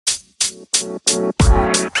Like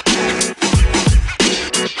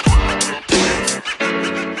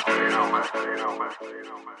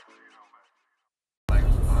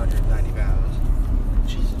 190 pounds.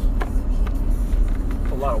 Jesus.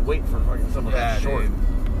 A lot of weight for fucking someone that's short. Dude.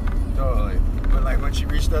 Totally. But like when she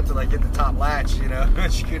reached up to like get the top latch, you know,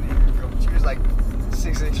 she couldn't even go. She was like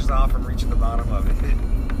 6 inches off from reaching the bottom of it.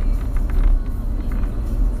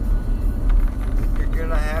 You're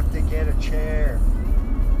gonna have to get a chair.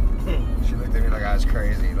 She looked at me like I was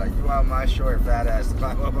crazy. Like, you want my short fat ass to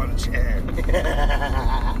climb up on a chair?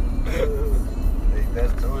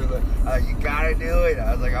 That's totally like, you gotta do it.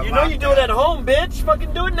 I was like, you know you do it at home, bitch.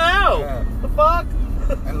 Fucking do it now. Yeah. The fuck?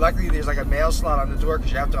 And luckily there's like a mail slot on the door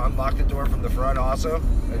because you have to unlock the door from the front also.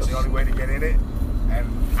 That's the only way to get in it. And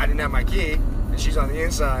I didn't have my key, and she's on the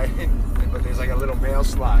inside. But there's like a little mail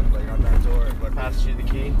slot like on that door. Passed you the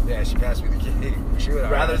key? Yeah, she passed me the key. She would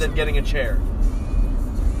Rather than getting a chair.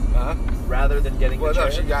 Huh? Rather than getting a chair? Well,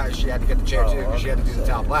 no, she had to get the chair too because she had to do the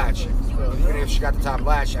top latch. Even if she got the top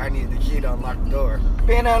latch, I needed the key to unlock the door.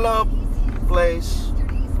 Penelope Place.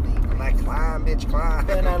 I'm like, climb, bitch, climb.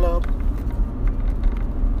 Penelope.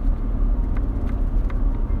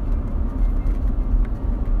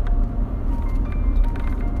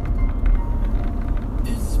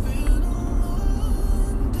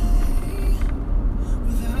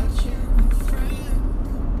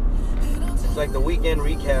 It's like the weekend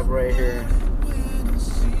recap right here.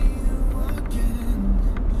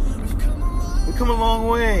 We come a long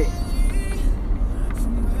way.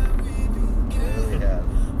 Yeah, we have.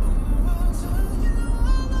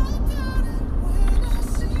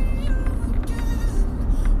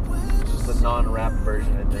 This is the non-rap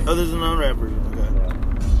version, I think. Oh, there's a non-rap version. Okay. Yeah.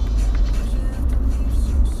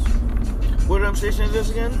 What station is this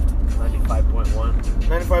again? 95.1.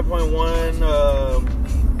 95.1.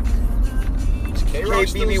 K-Rock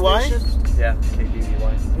still KBBY? station? Yeah,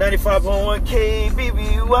 KBBY. 95.1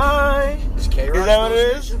 KBBY. Is K-Rock Is that what it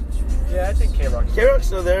still is? station? Yeah, I think K-Rock's K-Rock's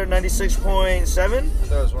still there. 96.7. I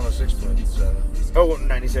thought it was 106.7. Oh,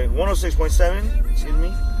 97. 106.7. Excuse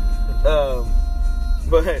me. But,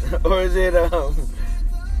 or is it,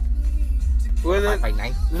 was it By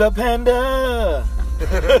night. the Panda?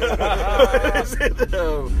 What is it,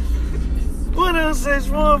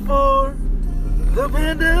 106.4 the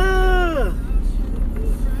Panda.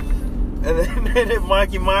 And then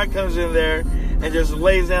Marky Mark comes in there and just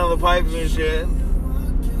lays down the pipes and shit.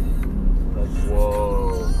 like,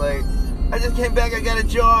 whoa. Like, I just came back, I got a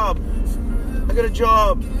job.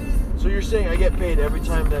 So you're saying I get paid every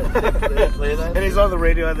time that they play that? And he's on the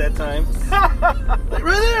radio at that time. Like,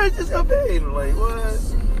 right there, I just got paid. I'm like, what?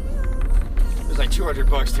 It was like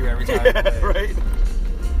 $200 too every time. Right?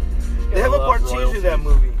 They have a love part 2 royalty. to that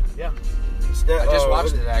movie. Yeah. I just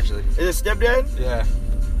watched it actually. Is it Stepdad? Yeah.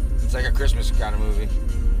 It's like a Christmas kind of movie.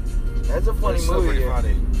 That's a funny It's still movie. pretty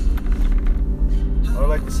funny. I would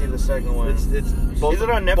like to see the second one. It's both, Is it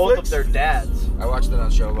on both Netflix? of their dads. I watched it on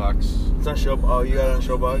Showbox. It's on Show. Oh, you got it on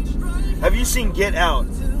Showbox. Have you seen Get Out?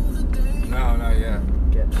 No, not yet.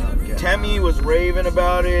 Get out. Tammy was raving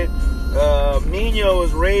about it. Nino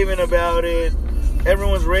was raving about it.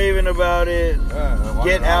 Everyone's raving about it.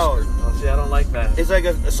 Get Out. Oh, see, I don't like that. It's like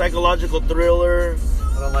a psychological thriller.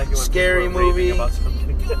 I don't like it when Scary people are raving movie. about something.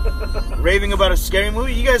 Raving about a scary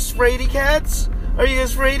movie. You guys fraidy cats? Are you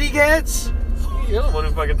guys fraidy cats? You're the one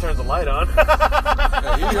who fucking turns the light on.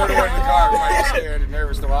 Yeah, you go to work in the car. I'm scared and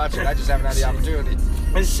nervous to watch it. I just haven't had the opportunity.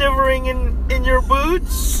 And shivering in your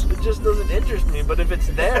boots? It just doesn't interest me, but if it's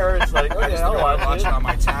there, it's like, I okay, just I'll don't want to watch watch it on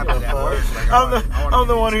my tablet at work. Like, I'm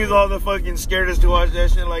the one who's all the fucking scaredest to watch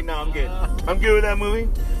that shit. Like, no, I'm good. I'm good with that movie.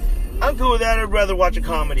 I'm cool with that. I'd rather watch a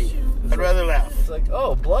comedy. I'd rather laugh. It's like,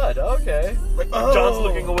 oh, blood, okay. Like, oh. John's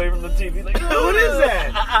looking away from the TV like, What is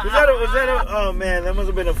that? Was that a, oh man, that must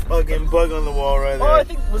have been a fucking bug on the wall right there. Oh, I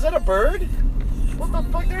think, was that a bird? What the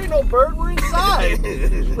fuck? There ain't no bird. We're inside.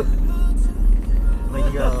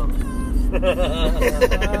 Like, yo.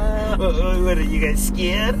 What are you guys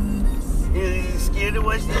scared? You scared to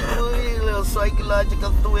watch this movie? A little psychological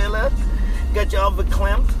thriller? Got you all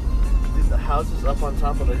verklempt? Dude, the house is up on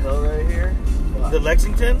top of the hill right here. Wow. The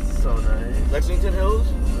Lexington? So nice. Lexington Hills?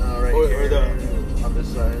 Right Or here. On this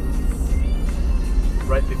side.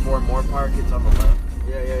 Right before Moore Park, it's on the left.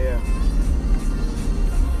 Yeah.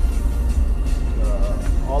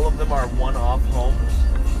 All of them are one-off homes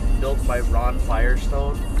built by Ron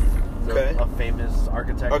Firestone, a famous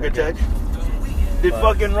architect. Did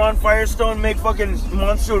fucking Ron Firestone make fucking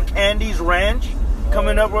Monster Candy's Ranch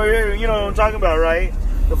coming up right here? You know what I'm talking about, right?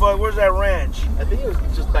 The fuck, where's that ranch? I think it was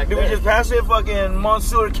just back Did there. we just pass it? Fucking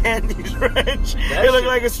Monsieur Candy's ranch. It looked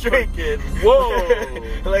like a straight kid. Whoa.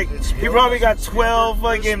 Like, he probably got 12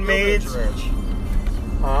 fucking maids. Ranch?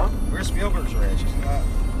 Huh? Where's Spielberg's ranch? Isn't that?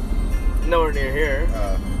 Nowhere near here.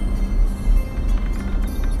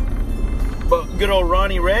 But good old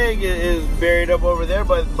Ronnie Reg is buried up over there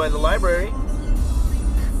by the library.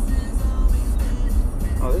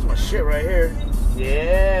 Oh, this is my shit right here.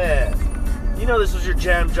 Yeah. You know this was your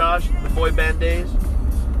jam, Josh, the boy band days?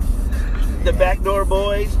 The Backdoor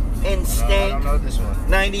Boys, I Instinct, don't know this one.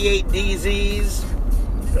 98 DZs.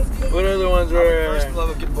 What other ones I were? first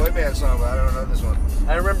love a good boy band song, but I don't know this one.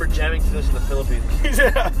 I remember jamming to this in the Philippines.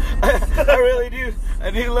 I really do.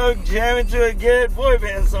 I do love jamming to a good boy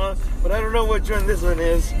band song, but I don't know which one this one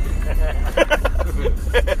is.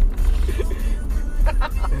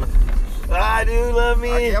 I do love me.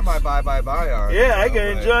 I get my Bye Bye Bye on. Yeah, I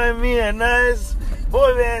can enjoy me a nice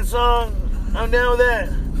boy band song. I'm down with that.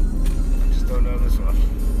 Just don't know this one.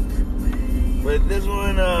 But this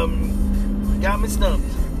one got me stumped.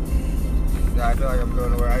 Yeah, I feel like I'm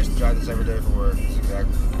going to where I used to drive this every day for work. It's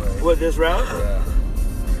exactly the way. What, this route? Yeah.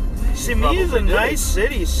 Simi is a Probably nice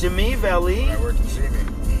city. Simi Valley. I work in Simi.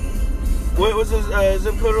 What was the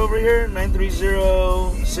zip code over here?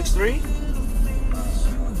 93063?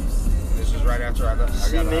 This was right after I got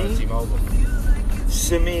out of T-Mobile.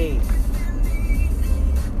 Simi.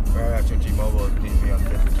 Right after T-Mobile needed me on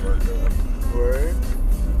 50 work. Word.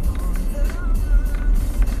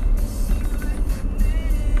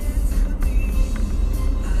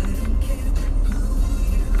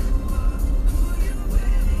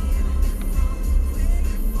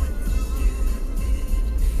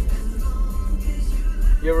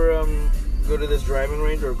 You ever go to this driving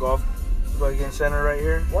range or golf fucking center right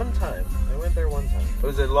here? One time. I went there one time.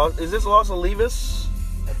 Is this Los Olivas?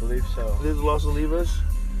 I believe so. This is Los Olivas?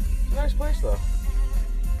 It's a nice place, though.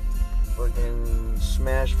 Fucking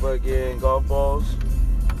smash fucking golf balls.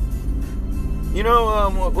 You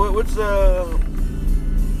know, what's the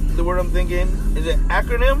word I'm thinking? Is it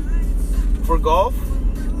acronym for golf?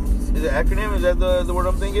 Is it acronym? Is that the word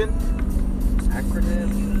I'm thinking?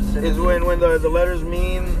 Acronym? Is when the letters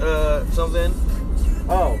mean something.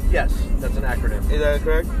 Oh, yes. That's an acronym. Is that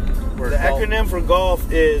correct? For The golf. acronym for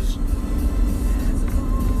golf is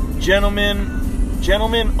gentlemen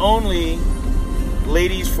only,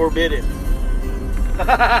 ladies forbidden.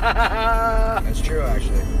 That's true,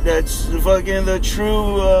 actually. That's the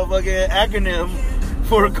true fucking acronym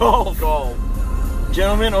for golf. Golf.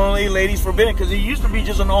 Gentlemen only, ladies forbidden. Because it used to be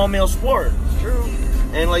just an all-male sport. It's true.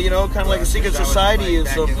 And kind of like a secret society of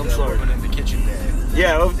some sort. Woman in the kitchen day.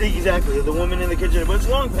 Yeah, exactly. The woman in the kitchen. But it's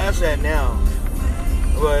long past that now.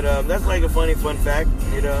 But that's like a funny fun fact,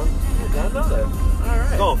 you know. I don't know that. All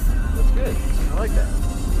right. Golf. That's good. I like that.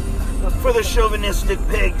 For the chauvinistic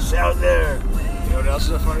pigs out there. You know what else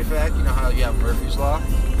is a funny fact? You know how you have Murphy's Law?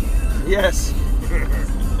 Yes.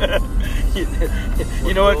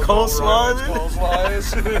 You know what coleslaw is? Coleslaw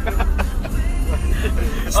is?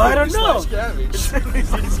 I don't know.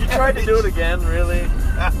 Cabbage. You tried to do it again, really?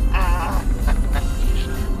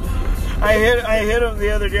 I hit him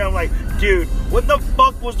the other day. I'm like, dude, what the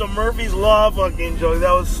fuck was the Murphy's Law fucking joke?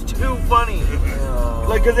 That was too funny.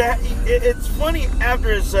 Like, cause it's funny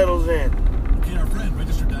after it settles in,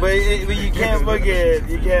 but you can't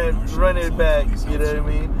you can't run it back. You know what I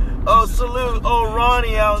mean? Oh, salute, oh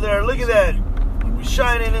Ronnie out there. Look at that,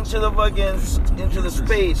 shining into the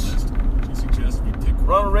space.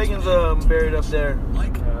 Ronald Reagan's buried up there,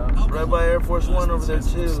 right by Air Force One over there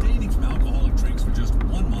too.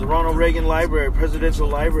 The Ronald Reagan Library, Presidential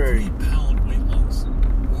Library.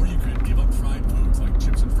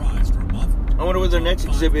 I wonder what their next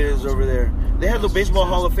exhibit is over there. They had the Baseball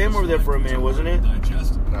Hall of Fame over there for a minute, wasn't it?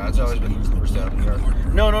 No, it's always been Cooperstown, New York.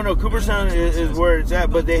 No. Cooperstown is where it's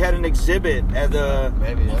at, but they had an exhibit at the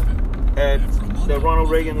Ronald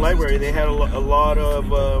Reagan Library. They had a lot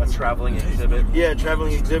of A traveling exhibit. yeah,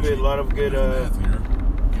 traveling exhibit, a lot of good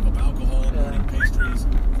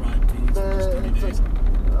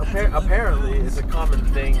Apparently, it's a common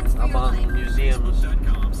thing among museums,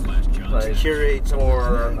 like curate some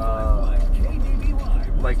or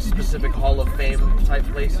like specific Hall of Fame type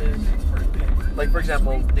places. Like for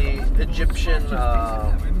example, the Egyptian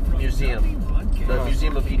museum, the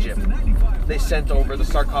Museum of Egypt. They sent over the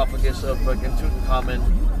sarcophagus of Tutankhamun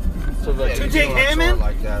to the Tutankhamun?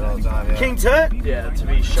 Like that all the time, yeah. King Tut? yeah, to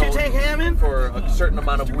be shown Tutankhamun? for a certain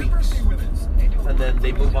amount of weeks, and then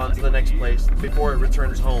they move on to the next place before it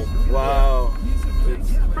returns home. Wow.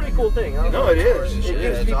 It's a pretty cool thing. Huh? No, it is. It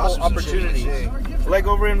gives it's people awesome opportunities. shit to see. Like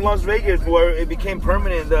over in Las Vegas, where it became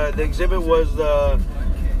permanent. The exhibit was the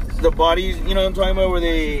the bodies, you know what I'm talking about, where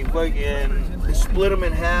they fucking they split them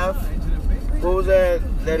in half. What was that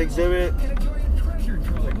exhibit?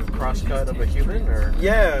 Like a crosscut of a human, or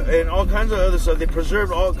Yeah, and all kinds of other stuff. They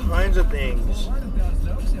preserved all kinds of things.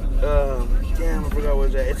 Damn, I forgot what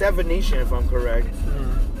was that. It's at Venetian, if I'm correct.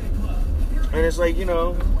 And it's like, you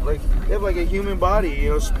know, like they have like a human body, you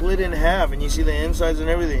know, split in half, and you see the insides and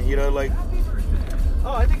everything, you know, like.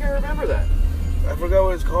 oh, I think I remember that. I forgot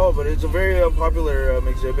what it's called, but it's a very popular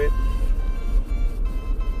exhibit.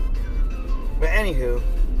 But anywho,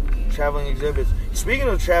 traveling exhibits. Speaking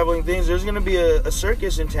of traveling things, there's going to be a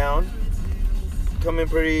circus in town coming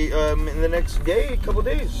pretty in the next couple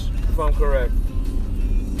days, if I'm correct.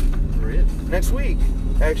 Really? Next week,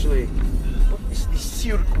 actually. What is the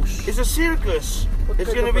circus? It's a circus. What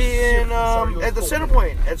It's kind going to of a be in circus are you at the talking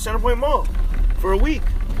Centerpoint, at Centerpoint Mall, for a week.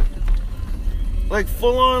 Like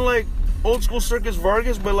full on like old school Circus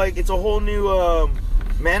Vargas, but like it's a whole new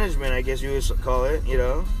management, I guess you would call it. You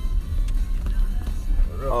know.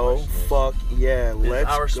 Oh fuck yeah! Let's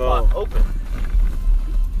our go. spot open?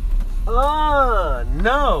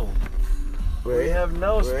 No. Wait, We have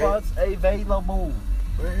no wait. spots available.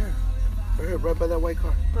 Right here, right by that white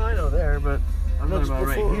car. No, I know there, but I'm No, talking it's about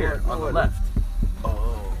right before- here on the what? left,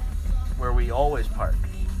 Oh, where we always park.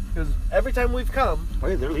 Because every time we've come,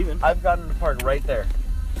 wait, they're leaving. I've gotten to park right there.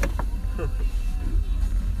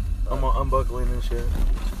 I'm unbuckling and shit.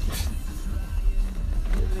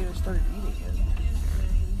 I haven't even started eating yet.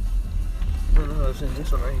 No, it's in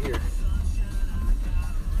this one right here.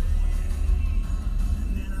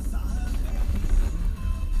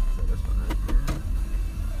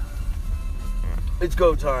 It's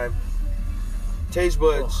go time. Taste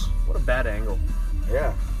buds. Oh, what a bad angle.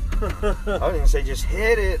 Yeah. I was gonna say just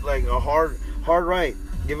hit it like a hard right.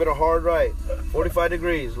 Give it a hard right. 45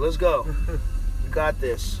 degrees. Let's go. You got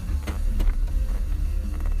this.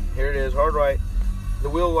 Here it is, hard right. The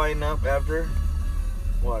wheel line up after.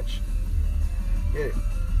 Watch. Get it.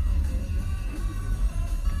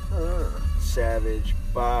 Savage.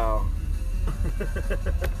 Wow.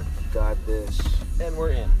 Got this. And we're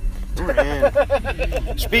in. We're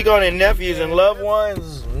in. Speak on it, nephews and loved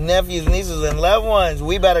ones. Nephews, nieces, and loved ones.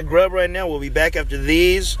 We about to grub right now. We'll be back after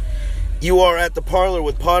these. You are at the parlor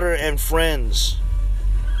with Potter and friends.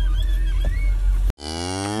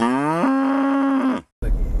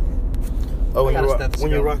 Oh, I got a when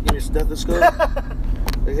stethoscope. you're rocking your stethoscope?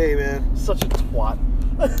 Like, hey, man. Such a twat.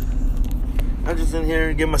 I'm just in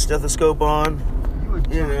here getting my stethoscope on.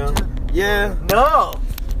 You know. Yeah. No.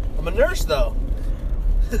 I'm a nurse, though.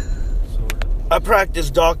 I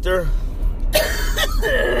practice, doctor.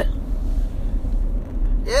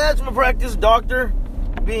 Yeah, it's my practice, doctor.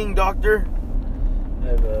 Being doctor. I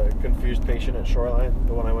have a confused patient at Shoreline,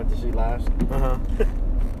 the one I went to see last. Uh-huh.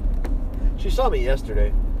 She saw me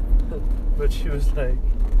yesterday, but she was like,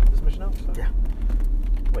 "Is this Mission Oaks?" Yeah.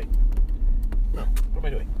 Wait. No. What am I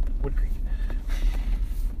doing? Wood Creek.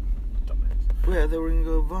 Dumbass. Oh, yeah, they were going to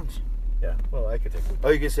go to Vons. Yeah. Well, I could take Wood Creek. Oh,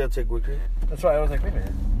 you can say I'll take Wood Creek. That's why I was like, wait a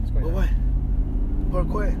minute. What's going Well, on? why? Park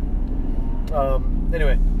quiet.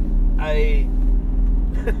 Anyway, I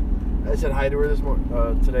said hi to her this morning,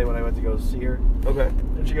 today when I went to go see her, Okay.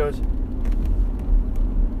 and she goes,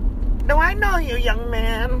 No, I know you, young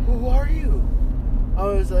man. "Who are you?" I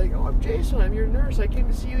was like, "Oh, I'm Jason. I'm your nurse. I came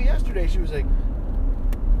to see you yesterday." She was like,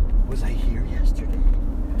 "Was I here yesterday?"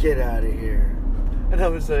 Get out of here. And I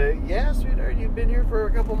was like, "Yeah, sweetheart. You've been here for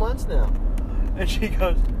a couple months now." And she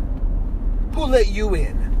goes, "Who let you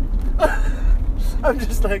in?" I'm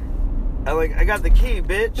just like, I got the key,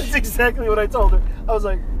 that's bitch. exactly what I told her. I was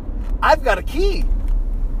like, "I've got a key.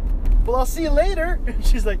 Well, I'll see you later." And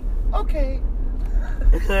she's like, "Okay."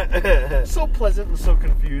 So pleasant and so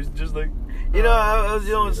confused, just like. You know, I was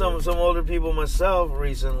dealing with some older people myself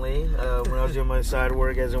recently when I was doing my side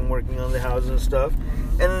work as I'm working on the house and stuff.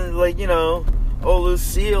 And, like, you know, old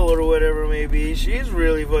Lucille or whatever it may be, she's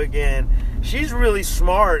really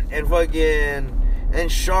smart and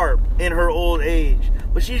and sharp in her old age.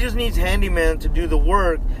 But she just needs handyman to do the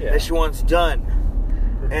work that she wants done.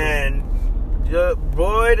 And,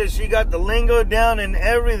 boy, does she got the lingo down and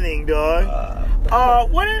everything, dog.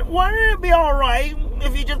 Wouldn't it be all right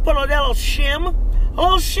if you just put a little shim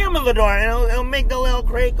in the door, and it'll make the little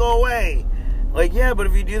crate go away? Like, yeah, but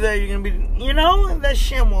if you do that, you're gonna be, you know, that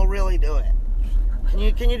shim will really do it. Can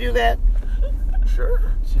you do that? Sure.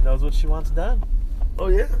 She knows what she wants done. Oh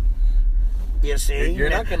yeah. You see, You're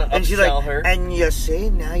not gonna and she's upsell like, her. And you see,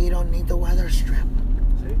 now you don't need the weather strip.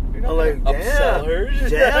 See? You're not I'm like, gonna upsell her.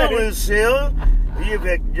 damn, Lucille, you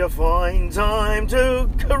picked your fine time to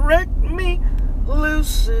correct me,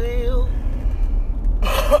 Lucille.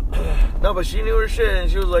 No, but she knew her shit, and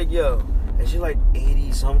she was like, yo. And she's like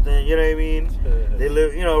 80 something, you know what I mean? They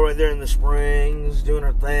live, you know, right there in the Springs, doing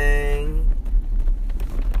her thing.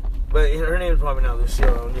 But her name's probably not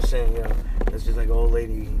Lucille. I'm just saying, you know, that's just like an old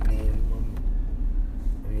lady name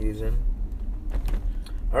I'm using.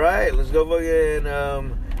 All right, let's go fucking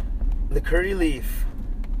the Curry Leaf.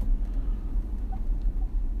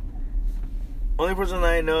 Only person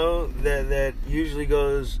I know that usually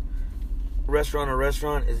goes restaurant to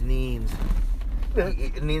restaurant is Neens.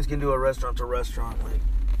 Neens can do a restaurant to restaurant. Like,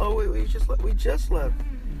 oh wait, we just left.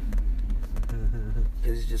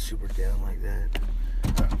 Because he's just super down like that.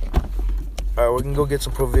 All right, we can go get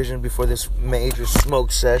some provision before this major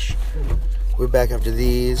smoke sesh. We're back after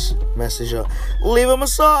these. Message up. Leave a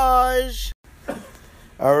massage. All right,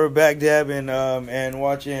 we're back dabbing and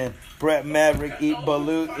watching Brett Maverick eat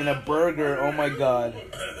balut in a burger. Oh my god.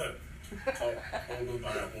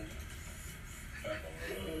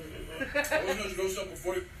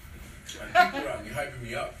 You're hyping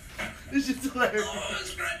me up. This is hilarious. Oh,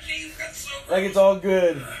 it's crunchy. That's so good. Like it's all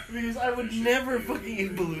good. Because I would never fucking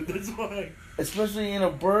eat balut. That's why. Especially in a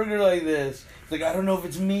burger like this. It's like, I don't know if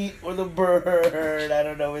it's meat or the bird. I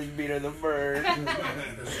don't know if it's meat or the bird.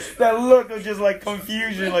 That look of just like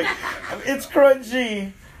confusion. Like, it's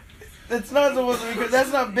crunchy. It's not supposed to be,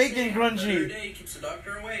 that's not bacon crunchy. Day keeps the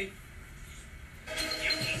doctor away.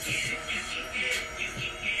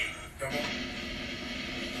 Come on.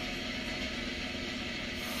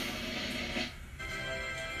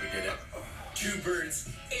 We did it. 2 birds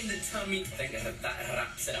in the tummy. I think that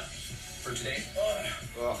wraps it up for today.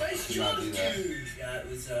 Nice job, dude. Yeah,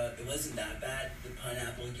 it wasn't that bad. The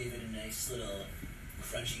pineapple gave it a nice little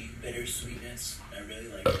crunchy, bitter sweetness. I really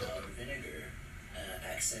like how the vinegar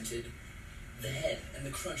accented the head and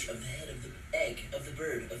the crunch of the head of the egg of the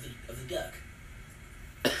bird of the duck.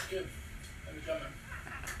 It's good. Every time.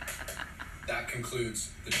 That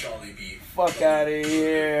concludes the Jolly Bee. Fuck out of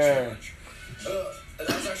here. That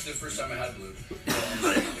was actually the first time I had blue.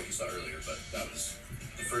 Like you saw earlier, but that was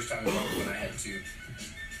the first time when I had to.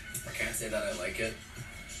 I can't say that I like it.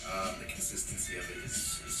 The consistency of it is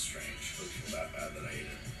strange. I feel that bad that I ate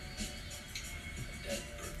it. I'm dead.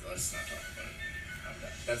 Let's not talk about it. I'm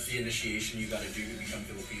dead. That's the initiation you gotta do to become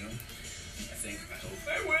Filipino. I think. I hope.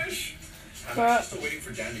 I wish. I'm actually still waiting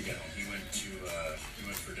for Dan to get home. He went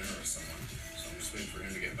for dinner with someone, so I'm just waiting for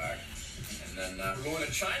him to get back. And then we're going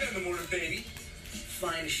to China in the morning, baby.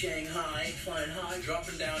 Flying to Shanghai, flying high.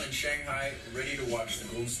 Dropping down in Shanghai, ready to watch the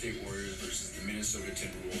Golden State Warriors versus the Minnesota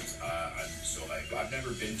Timberwolves. I'm so hyped. I've never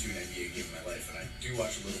been to an NBA game in my life, and I do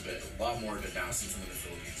watch a lot more of it now since I'm in the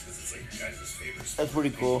Philippines, because it's like you guys' favorites. That's pretty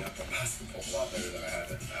cool. Basketball a lot better than I have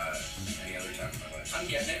it any other time in my life. I'm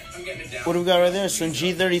getting it down. What do we got right there? Some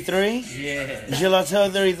G33? Yeah. Gelato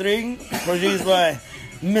 33? Produced by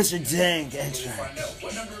Mr. Dank Extra. We'll find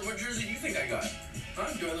out. What jersey do you think I got? Huh?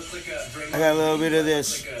 Do I look like a Draymond? I got a little bit of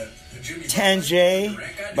this. Like a Jimmy Tanjay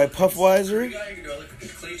Butler? by Puffweiser. Do I look like a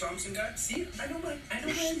Klay Thompson guy? See? I know my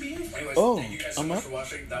NBA. Anyways, Oh, thank you guys so I'm much up. for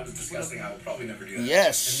watching. That was disgusting. I will probably never do that.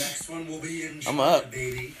 Yes. The next one will be in I'm China, up.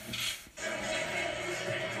 baby.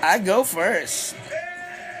 I go first.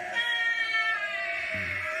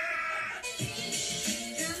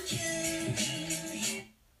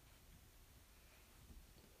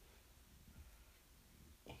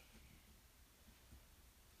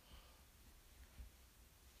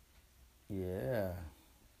 Yeah.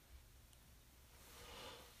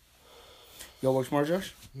 Y'all watch Smart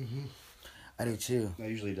Josh? Mm-hmm. I do too. I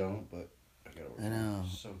usually don't, but I gotta work. I know.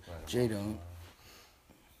 So glad. Jay don't.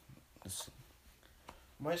 It's-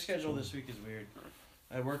 My schedule this week is weird.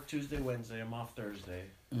 I work Tuesday, Wednesday. I'm off Thursday.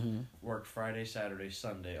 Work Friday, Saturday,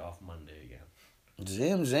 Sunday. Off Monday again.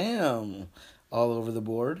 Zam. All over the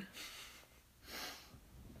board.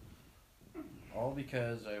 All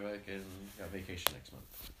because I got vacation next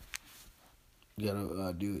month. You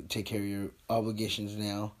gotta take care of your obligations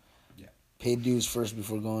now. Yeah. Pay dues first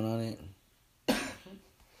before going on it.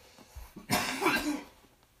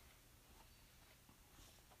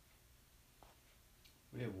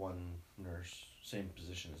 We have one nurse, same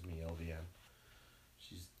position as me, LVN.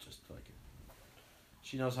 She's just like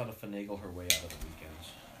she knows how to finagle her way out of the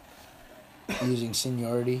weekends. Using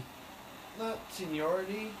seniority. Not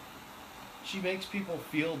seniority. She makes people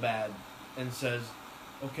feel bad and says,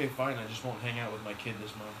 "Okay, fine, I just won't hang out with my kid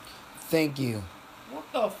this month." Thank you.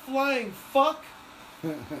 What the flying fuck?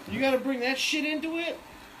 You gotta bring that shit into it?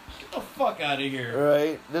 Get the fuck out of here.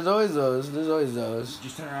 Right? There's always those.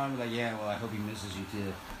 Just turn around and be like, yeah, well, I hope he misses you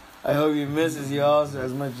too. I hope he misses you also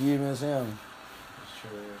as much as you miss him.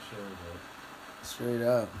 Sure, but Straight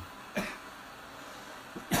up.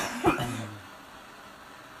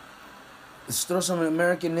 Let's throw some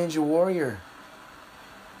American Ninja Warrior.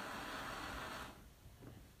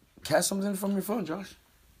 Cast something from your phone, Josh.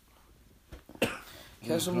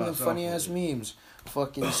 Cast some of the funny ass memes.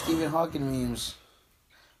 Fucking Stephen Hawking memes.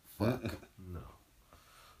 Fuck. No.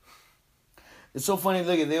 It's so funny.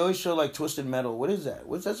 Look, they always show like Twisted Metal. What is that?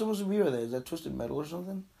 What's that supposed to be? Or is that Twisted Metal or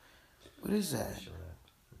something? What is that?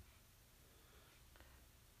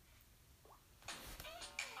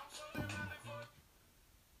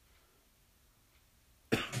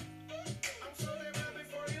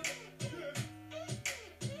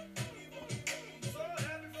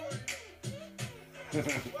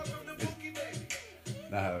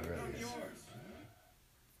 Not how it really is.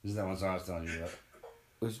 This is that one song I was telling you about.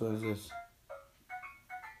 Which one is this?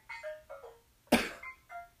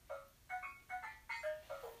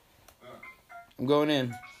 I'm going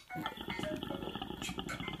in.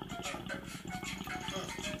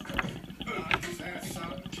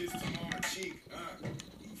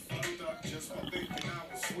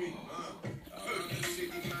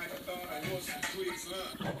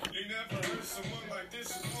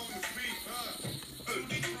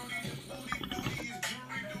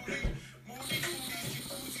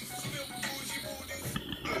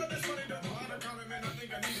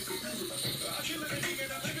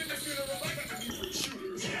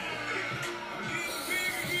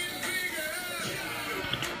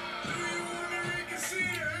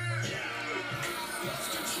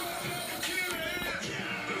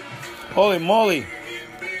 Holy moly.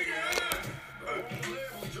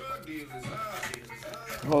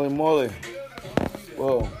 Holy moly.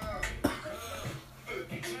 Whoa.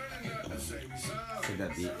 Take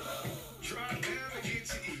that beat.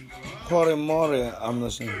 Holy moly. I'm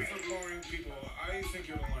listening.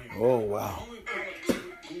 Oh, wow.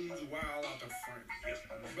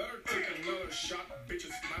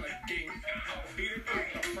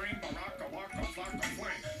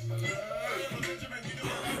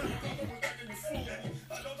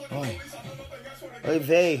 Oy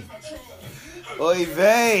vey. Oy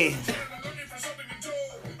vey.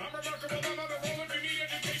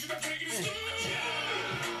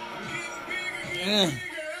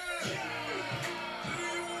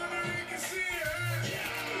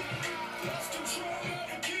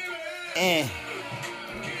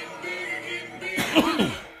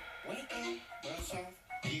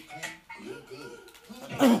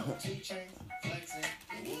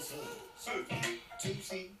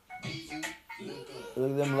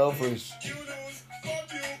 Look at them loafers.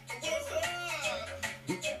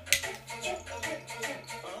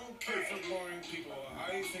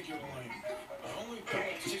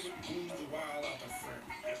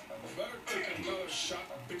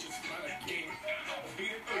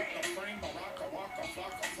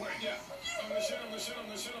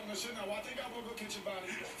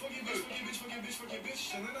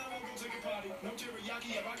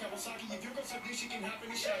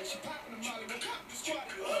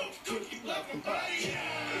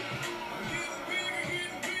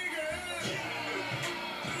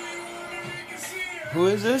 Who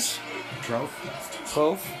is this? Prof.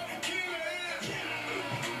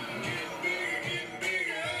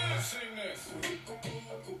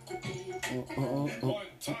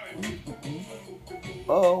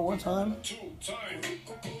 Oh, one time.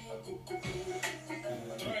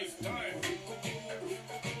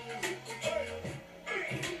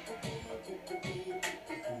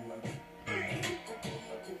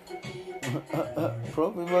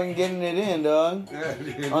 Prof is fucking getting it in, dog. Yeah,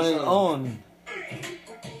 dude, on his own.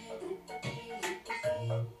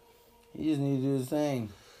 He just needs to do his thing.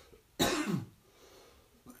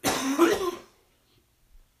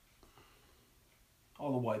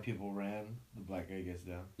 All the white people ran. The black guy gets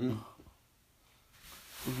down.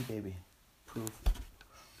 Pookie baby. Proof.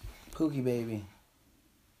 Pookie baby.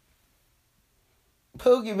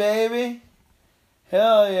 Pookie baby.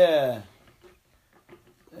 Hell yeah.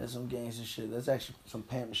 That's some gangster shit. That's actually some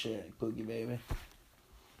pimp shit. Pookie baby.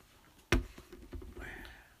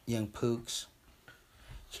 Young Pooks.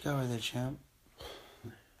 What you got right there, champ?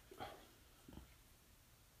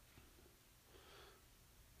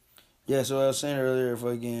 Yeah, so I was saying earlier,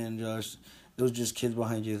 fucking Josh, it was just kids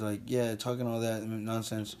behind you, like, yeah, talking all that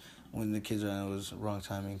nonsense when the kids around, it was wrong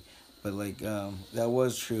timing. But, like, that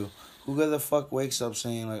was true. Who the fuck wakes up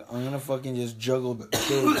saying, like, I'm gonna fucking just juggle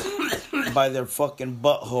kids by their fucking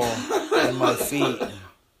butthole and my feet?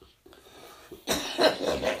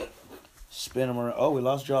 Spin them around. Oh, we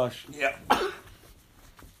lost Josh. Yep.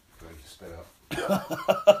 Spit up.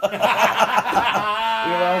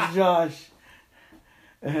 We lost Josh.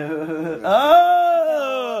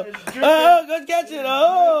 Oh, good catch it.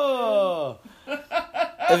 Oh,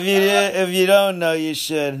 If you don't know, you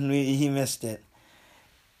should. He missed it.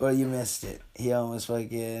 Well, you missed it. He almost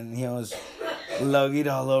logied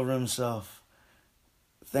all over himself.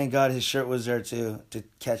 Thank God his shirt was there too to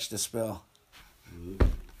catch the spill.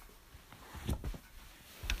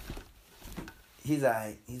 He's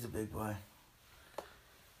alright. He's a big boy.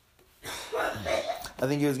 I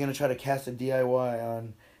think he was gonna try to cast a DIY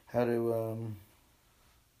on how to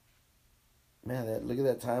man, look at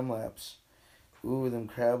that time lapse. Ooh, them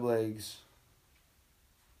crab legs.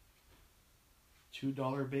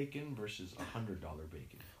 $2 bacon versus $100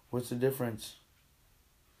 bacon. What's the difference?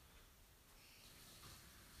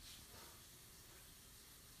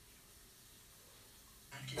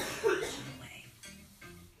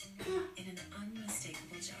 In an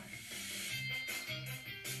unmistakable jar.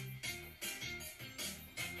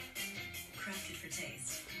 Crafted for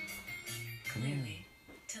taste. Clearly,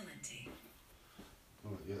 Talenti.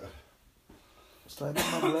 Oh, yeah. Slide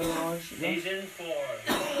in my blood orange. Season 4.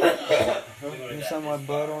 You saw my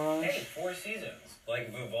blood orange? Hey, 4 seasons.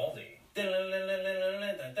 Like Vivaldi. I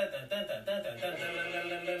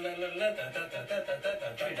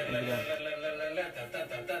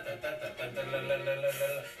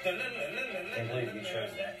can't believe you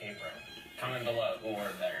chose that apron. Comment below who wore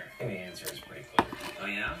it better. I think the answer is pretty clear. Oh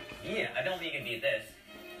yeah? Yeah, I don't think you can beat this.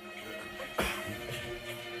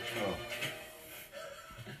 Oh.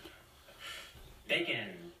 Bacon.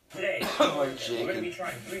 Today, Oh, we're going to chicken. be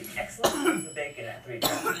trying 3 excellent pieces of bacon at 3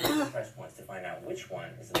 different price points to find out which one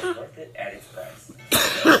is the most worth it at its price.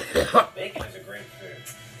 Bacon is a great food.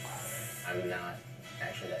 I'm not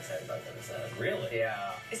actually that excited about the episode. Really?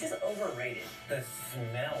 Yeah. It's just overrated. The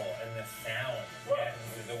smell and the sound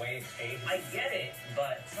and the way it tastes. I get it,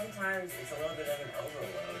 but sometimes it's a little bit of an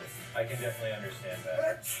overload. I can definitely understand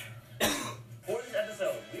that. For this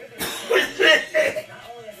episode, we're going to be not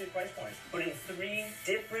only at 3 price points, but in 3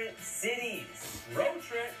 different cities. Road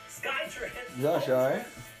trip, sky trip. Josh, alright?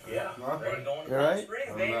 Yeah. We're going to You alright? Springs, I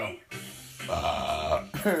don't baby.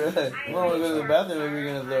 Alright. Well, we'll go to the bathroom, maybe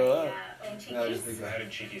you're gonna throw up. No, I just think How did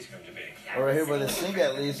Cheekies come to be? Or right here by the sink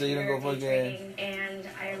at least, so you don't go fucking. And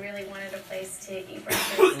I really wanted a place to eat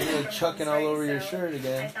breakfast. You're chucking all over your shirt I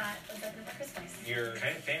again. thought it was open for Christmas. You're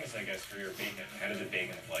kind of famous, I guess, for your bacon. How did the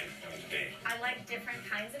bacon flight come to be? I like different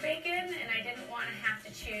kinds of bacon, and I didn't want to have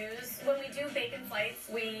to choose. When we do bacon flights,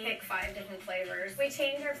 we pick 5 different flavors. We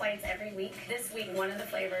change our flights every week. This week, one of the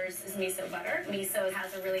flavors is miso butter. Miso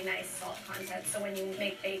has a really nice salt content, so when you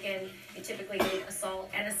make bacon, you typically need a salt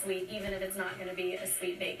and a sweet, even if it's not going to be a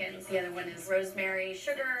sweet bacon. The other one is rosemary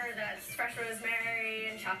sugar. That's fresh rosemary,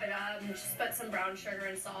 and chop it up, and just put some brown sugar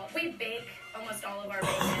and salt. We bake almost all of our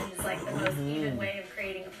bacon. It's like the most even way of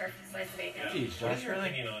creating a perfect slice of bacon. What is your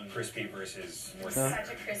opinion on crispy versus more Such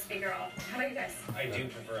a crispy girl. How about you guys? I do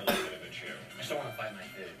prefer a little bit of a chew. I still want to fight my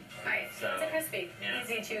food. Alright, So- it's a crispy. Yeah.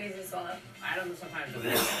 Easy to chew, easy to swallow. I don't sometimes do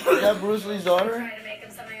Is that Bruce Lee's daughter? Try to make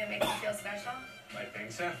them something that makes them feel special. I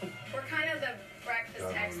think so. We're kind of the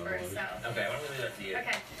breakfast experts, so. Okay, why don't we leave that to you?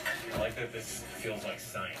 Okay. I like that this feels like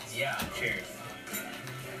science. Yeah, cheers.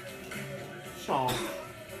 Sean.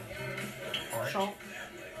 Hard,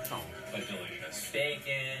 but delicious.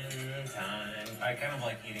 Bacon time. I kind of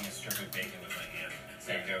like eating a strip of bacon with my hand.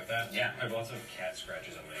 So you go with that? Yeah. I have lots of cat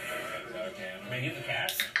scratches on my hand. Is that okay? I mean, you have the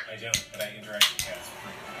cats? I don't, but I interact with cats.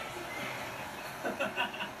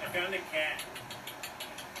 I found a cat.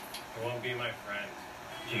 It won't be my friend.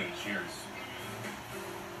 Cheers.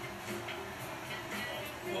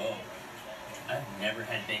 Whoa. I've never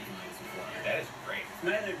had bacon wings before. That is great. It's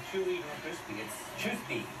neither chewy nor crispy. It's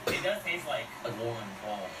juicy. It does taste like a warm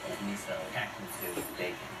ball of miso packed into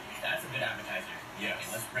bacon. That's a good appetizer. Yes.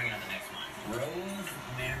 Okay, let's bring out the next one.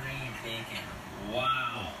 Rosemary bacon.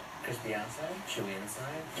 Wow. Crispy outside, chewy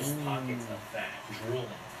inside, just pockets of fat, drooling.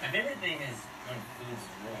 My favorite thing is when foods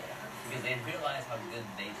roll, because they realize how good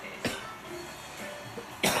they taste.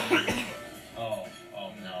 Oh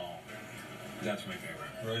no. That's my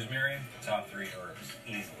favorite. Rosemary, top 3 herbs,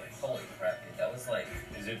 easily. Holy crap, dude. That was like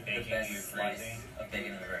Is it the baking best you slice crazy? of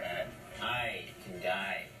bacon I've ever had. I can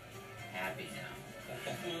die happy now.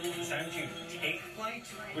 It's time to take flight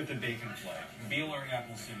with the bacon flight. Veal or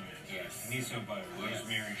apple cinnamon. Yes. Miso butter,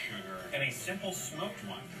 rosemary sugar, and a simple smoked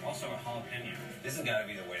one. Also a jalapeno. This has got to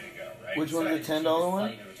be the way to go, right? Which one's the $10 one?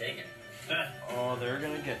 Flight you've ever taken. Oh, they're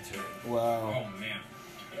gonna get to it. Wow. Oh man.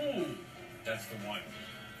 Ooh, that's the one.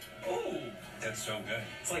 Ooh, that's so good.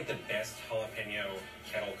 It's like the best jalapeno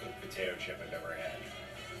kettle cooked potato chip I've ever had.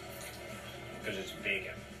 Because it's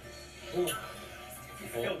bacon. Ooh. You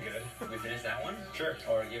feel good. We finish that one? Sure.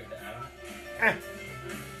 Or give it to Adam?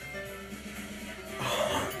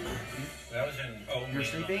 That was an You're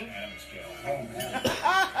sleeping? Adam scale. Oh man.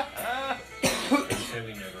 They said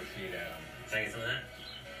we never feed Adam. Can I get some of that?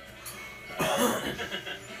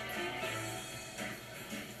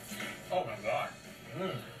 Oh my god.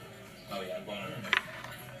 Mm. Oh yeah, I'm going on.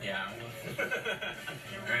 Yeah.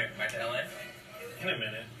 Alright, back to LA. In a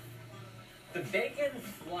minute. The Bacon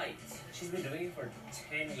Flight. She's been doing it for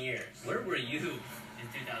 10 years. Where were you in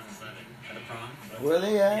 2007? At the prom? Where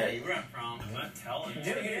they Yeah, at? you were at prom. I'm not telling you.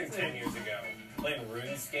 10 years ago. Playing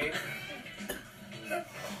RuneScape.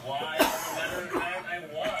 Why? I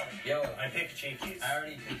won. Yo, I picked Cheekies. I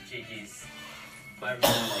already picked Cheekies. I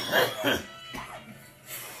really like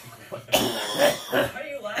Why are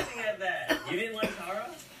you laughing at that? You didn't like Tara?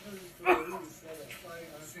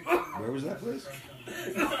 Where was that place?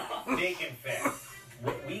 Bacon Fest.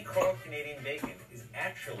 What we call Canadian bacon is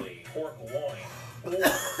actually pork loin or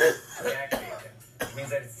jack bacon. It means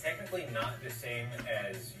that it's technically not the same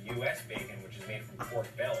as U.S. bacon, which is made from pork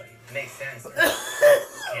belly. Makes sense.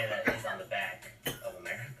 Canada is on the back of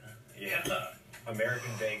America. Yeah.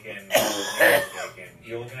 American bacon, Canadian bacon.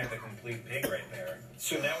 You're looking at the complete pig right there.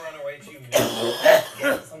 So now we're on our way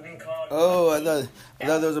to something called... Oh, I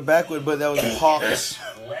thought there was a backwood, but that was pox.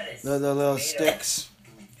 lettuce. The little sticks.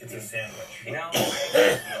 It's a sandwich. You know, I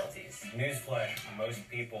accept BLTs. Newsflash, most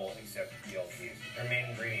people accept BLTs. Their main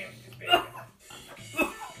ingredient is bacon.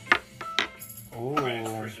 Oh. My name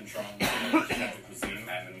is Christian Trump. I'm chef de cuisine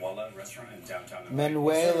at Manuela restaurant in downtown.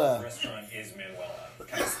 Manuela. The restaurant is Manuela.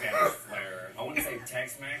 Kind of Spanish flair. I wouldn't say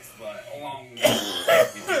Tex-Mex, but along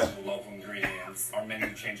with we do local ingredients. Our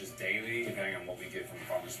menu changes daily depending on what we get from the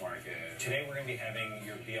farmer's market. Today we're going to be having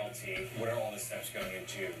your BLT. What are all the steps going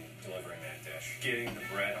into delivering that dish? Getting the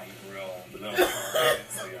bread on the grill, the little char,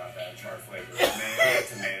 so you have that char flavor, mayo,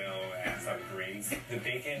 tomato, and some greens. The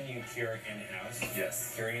bacon you cure in-house?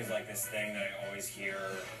 Yes. Curing is like this thing that I always hear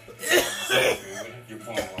in food. You're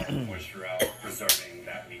pulling a lot of moisture out, preserving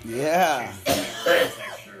that meat. Yeah.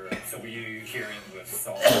 Texture. So we cure it with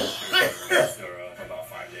salt, sugar, syrup for about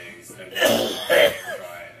 5 days. Then we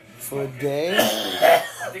dry it and For a smoke it. day?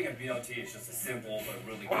 I think a BLT is just a simple but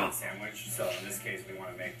really good sandwich. So in this case, we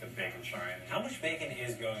want to make the bacon shine. How much bacon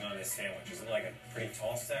is going on this sandwich? Is it like a pretty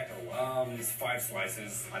tall stack or what? It's 5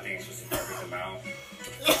 slices. I think it's just a perfect amount.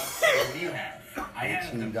 What do you have? I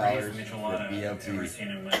have the $18 prettiest for michelada I've ever BLT. seen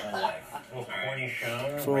in my whole life. Little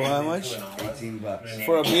cornichon. For raised how into much? an olive. $18.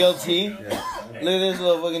 For a BLT? Yeah. Look at this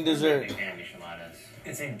little fucking dessert. Big fan of micheladas.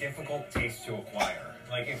 It's a difficult taste to acquire.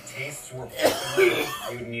 Like if tastes were personal,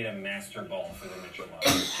 you would need a master ball for the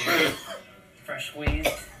michelada. Fresh squeezed,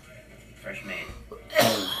 fresh made.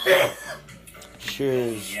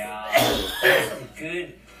 Cheers. Yeah, some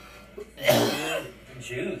good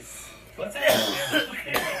juice. What's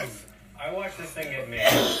that? I watched this thing get made,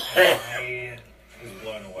 and I was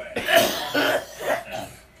blown away.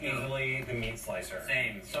 Easily the meat slicer.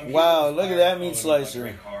 Same. Some Wow, people look at that meat own slicer.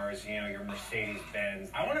 luxury Cars, you know, your Mercedes-Benz.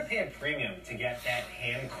 I want to pay a premium to get that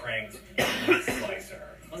hand-cranked meat slicer.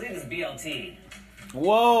 Let's eat this BLT.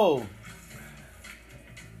 Whoa.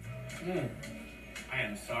 I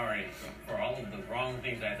am sorry for all of the wrong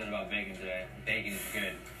things I said about bacon today. Bacon is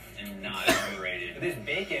good and not overrated. This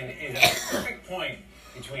bacon is at a perfect point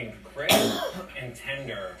between crisp and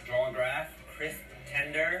tender. Draw a graph, crisp,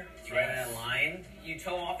 tender, right at that line. You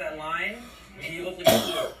toe off that line, and you look like a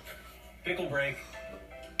soup. Pickle break.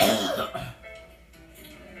 Oh,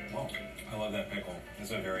 I love that pickle.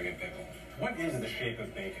 It's a very good pickle. What is the shape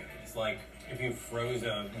of bacon? It's like if you froze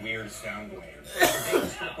a weird sound wave. If the bacon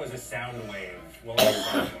strip was a sound wave, what would it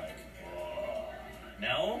sound like?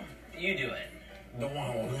 No? You do it.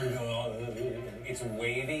 It's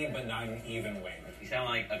wavy, but not an even wave. You sound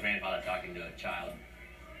like a grandfather talking to a child.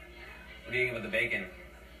 What do you think about the bacon?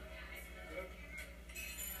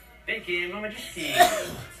 Bacon, mama just see.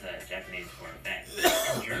 It's Japanese for a fact.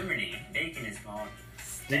 In Germany, bacon is called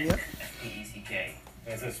speck. S-P-E-C-K.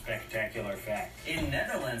 That's a spectacular fact. In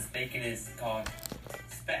Netherlands, bacon is called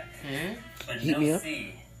speck. But Heat no me up.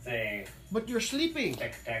 C. Say But you're sleeping. What do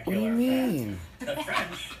spectacular you mean? fact. The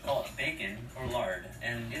French call it bacon or lard,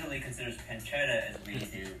 and Italy considers pancetta as we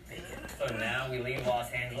do bacon. So now we leave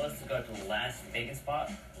Los Angeles to go to the last bacon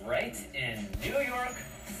spot, right in New York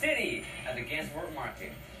City at the Gansevoort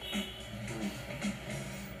Market.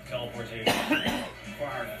 Teleportation. For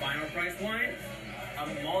our final price point,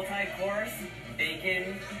 a multi-course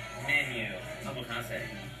bacon menu. Omakase.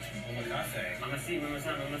 Omakase. Mamasi,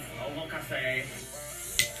 mamasa, omakase.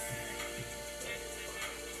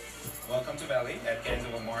 Welcome to Valley at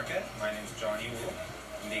Gansevoort Market. My name is Johnny Wu.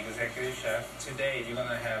 I'm the executive chef. Today, you're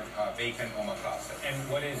gonna have bacon omakase. And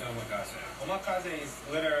what is omakase? Omakase is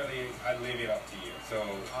literally, I leave it up to you. So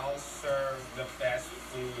I'll serve the best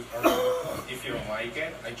food around the clock. If you don't like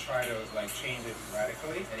it, I try to like change it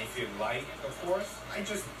radically. And if you like, of course, I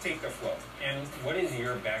just take the flow. And what is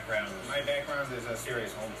your background? My background is a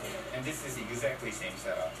serious home food. And this is exactly same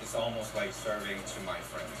setup. It's almost like serving to my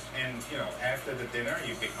friends. And you know, after the dinner,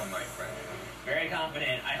 you become my friend. Very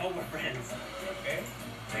confident. I hope we're friends. Okay.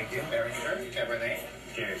 Thank you. Behringer, Cabernet.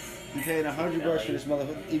 Cheers. You paid $100 for this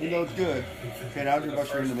motherfucker, even though it's good. You paid $100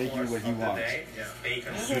 for him to make you what he wants. Yeah.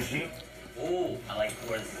 Bacon sushi. Ooh, I like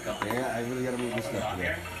where this is going. Yeah, I really gotta move this stuff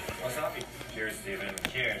today. Wasabi. Cheers, Steven.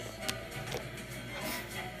 Cheers.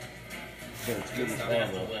 So it's good as That's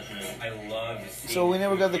horrible. delicious. I love So we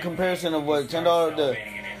never got the comparison of what $10 the.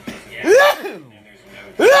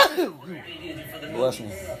 Bless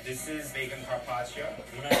me. This is bacon carpaccio.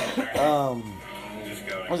 Just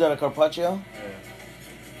go. Was that a carpaccio?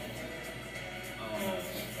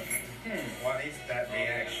 What is that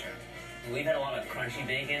reaction? We've had a lot of crunchy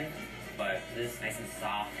bacon, but this is nice and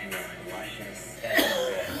soft and luscious. That's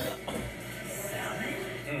good. Salad.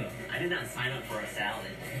 I did not sign up for a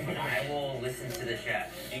salad, but I will listen to the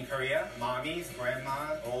chef. In Korea, mommies,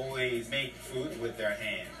 grandmas always make food with their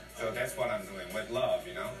hand. So that's what I'm doing, with love,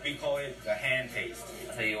 you know? We call it the hand taste.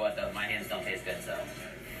 I'll tell you what, though, my hands don't taste good, so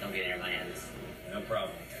don't get near my hands. No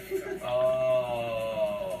problem.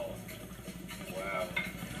 Oh. Wow.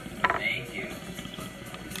 Thank you.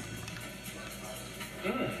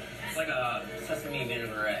 It's like a sesame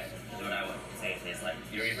vinaigrette, is what I would say it tastes like.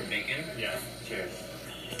 You ready for bacon? Yeah. Cheers.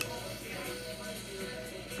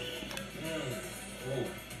 Ooh.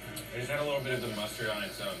 I just had a little bit of the mustard on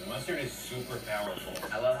its own. The mustard is super powerful.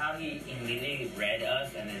 I love how he immediately read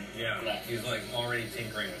us and then left. He's like already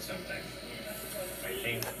tinkering with something. I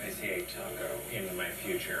think I see a taco in my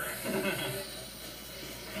future.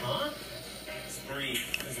 Huh? It's brie.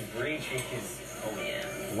 This brie cheese. Oh,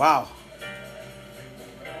 yeah. Wow.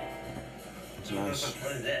 It's nice.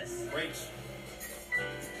 What is this? Grapes.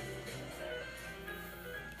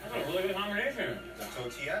 That's a really good combination. The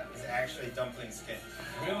tortilla is actually dumpling skin.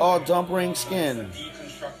 Oh, dumpling skin. It's a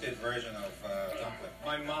deconstructed version of dumpling.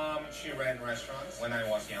 My mom, she ran restaurants when I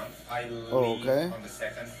was young. I live on the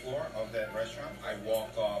second floor of that restaurant. I walk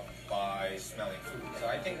up by smelling food. So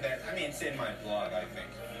I think that, I mean, it's in my blood, I think.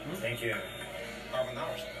 Thank you.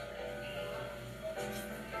 Carbonara.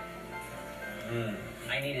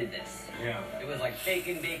 I needed this. Yeah. It was like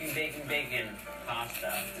bacon, bacon, bacon, bacon,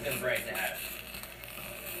 pasta. It's a good break to have.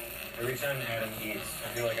 Every time Adam eats,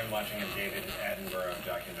 I feel like I'm watching a David Attenborough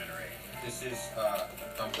documentary. This is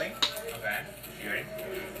dumpling. Okay. You ready?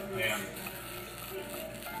 Yeah.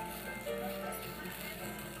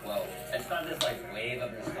 Whoa. It's got this like wave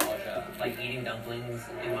of nostalgia, like eating dumplings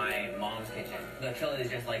in my mom's kitchen. The chili is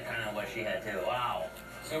just like kind of what she had too. Wow.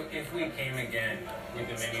 So if we came again, would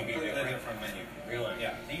the menu be different? Menu. Really?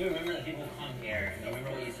 Yeah. Do you remember the people come here? Do you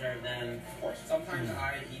remember what you served them? Of course. Sometimes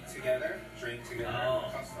I eat together, drink together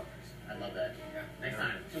with customers. I love that. Yeah. Next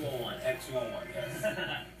time, 201. At 201,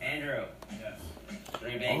 yes. Andrew. Yes.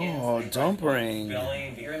 3 bacon. Oh, dumpling.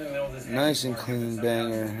 Billy, you're in the middle of this Nice and clean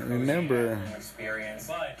banger. Remember, experience.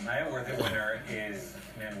 But my Worth It winner is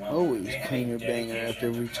Manuel. always clean your banger after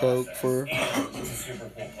every talk for. It's a super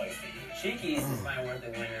cool place to eat. Cheeky's is my Worth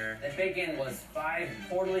It winner. That bacon was 5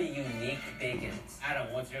 totally unique bacons.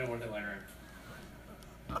 Adam, what's your Worth It winner?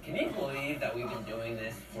 Can you believe that we've been doing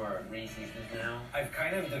this for 3 seasons now? I've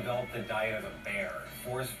kind of developed the diet of a bear,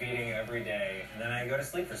 force feeding every day, and then I go to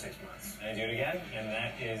sleep for 6 months. And I do it again, and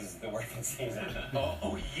that is the Worth It season.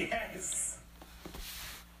 Oh, yes!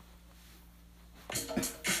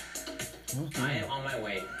 I am on my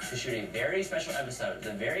way to shoot a very special episode,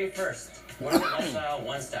 the very first Worth It Lifestyle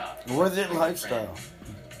One Stop. Worth It Lifestyle.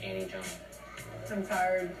 Annie Jones. I'm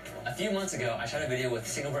tired. A few months ago, I shot a video with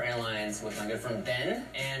Singapore Airlines with my good friend Ben,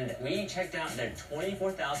 and we checked out their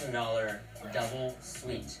 $24,000 double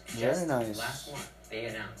suite. Very nice. Last month, they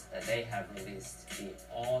announced that they have released the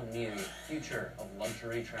all-new future of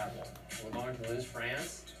luxury travel. We're going to Toulouse,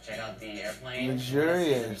 France. Check out the airplane.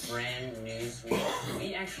 Luxurious. The brand new suite.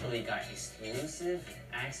 We actually got exclusive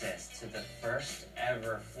access to the first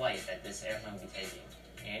ever flight that this airplane will be taking.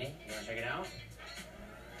 Annie, you want to check it out?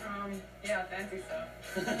 Yeah, fancy stuff.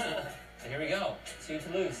 So here we go. To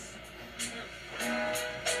Toulouse.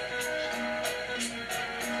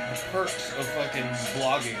 The perks of fucking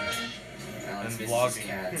blogging and vlogging.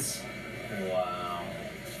 Cats. Wow.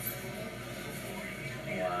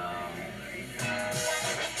 Wow.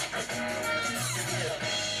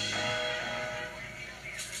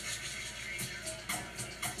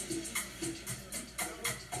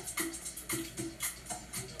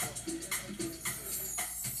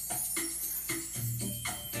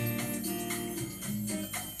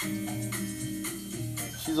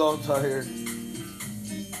 She's all tired.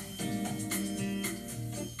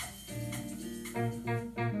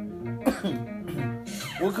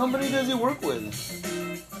 What company does he work with?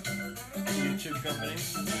 YouTube company.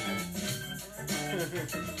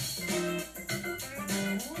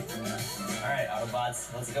 Alright,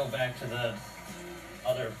 Autobots, let's go back to the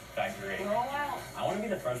other factory. Roll out. I want to be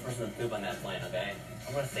the first person to poop on that plane, okay?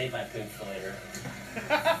 I'm gonna save my poop for later.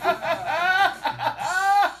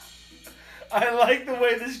 I like the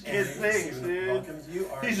way this kid thinks, dude.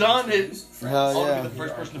 He's on it. Hell I'll yeah. be the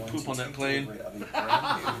first person to poop on that plane.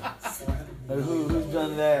 Who's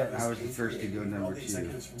done that? I was the first to go number 2.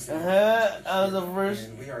 I was the first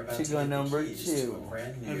to go number 2.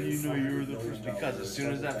 How do you know you were the first? Because as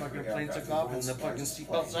soon as that fucking plane took off and the fucking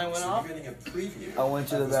seatbelt sign went off, I went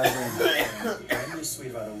to the bathroom. Brand new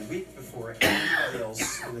suite about a week before anybody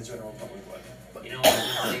else in the general public would. You know what? I'm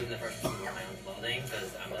just leaving the first person to wear my own clothing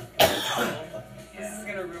because I'm a. This is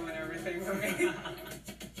gonna ruin everything for me.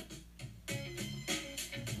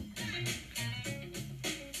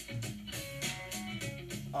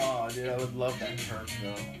 oh, dude, I would love that perk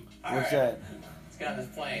though. What's that? Let's get on this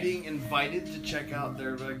plane. Being invited to check out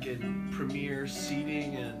their fucking premiere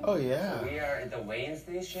seating and Oh yeah. We are at the weigh-in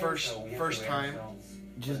station. First- so we have first to wear time. ourselves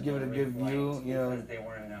Just give it a good view, you know. because they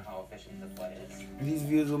want to know how efficient the flight is. These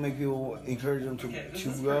views will make people encourage them to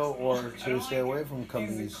go or to stay away from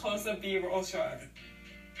companies. Close-up B-roll shot.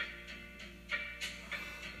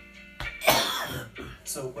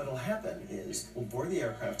 So what'll happen is we'll board the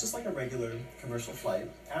aircraft just like a regular commercial flight.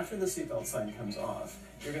 After the seatbelt sign comes off,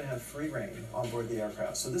 you're going to have free reign on board the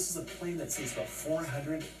aircraft. So this is a plane that seats about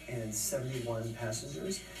 471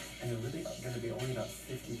 passengers, and there are really going to be only about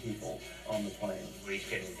 50 people on the plane. Were you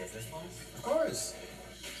kidding business class? Of course.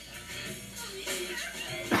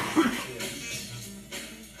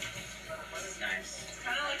 Nice.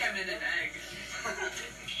 Kind of like I'm in an egg.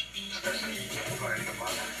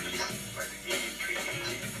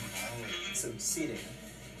 So seating,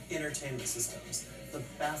 entertainment systems, the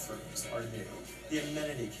bathrooms are new, the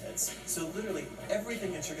amenity kits. So literally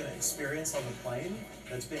everything that you're going to experience on the plane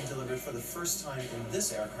that's being delivered for the first time in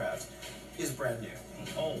this aircraft is brand new.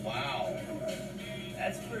 Oh wow,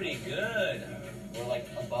 that's pretty good. We're like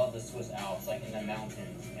above the Swiss Alps, like in the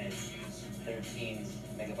mountains, and it's 13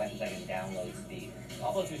 megabytes per second download speed.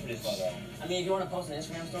 I'll post this photo. I mean, if you want to post an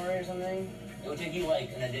Instagram story or something, it would take you like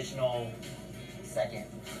an additional second.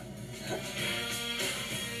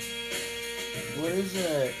 What is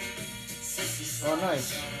that? Oh,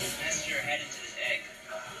 nice. Nest your head into this egg.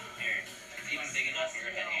 Here, it's even big enough for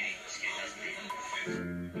your head, Annie. Just kidding,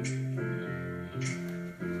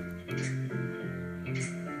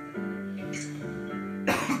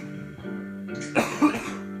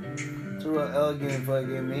 Through an elegant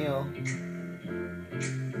fucking meal.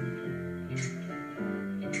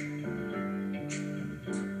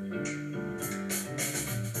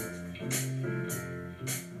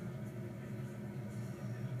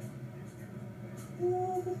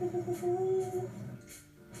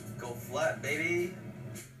 Go flat, baby.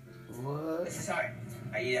 What? This is hard.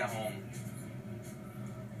 I eat at home.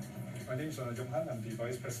 My name is Jong Han. I'm the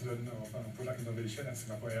Vice President of Product Innovation at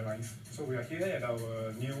Singapore Airlines. So we are here at our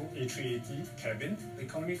new A380 cabin.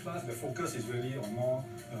 Economy class, the focus is really on more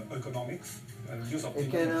ergonomics and use of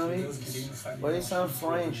Economics? Why you sound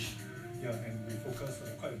French? Yeah, and we focus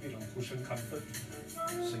quite a bit on cushion comfort.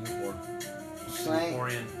 Singapore.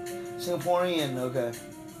 Singaporean. Singaporean, okay.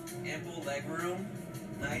 Ample leg room,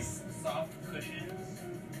 nice soft cushions.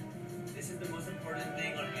 This is the most important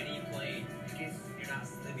thing on any plane. In case you're not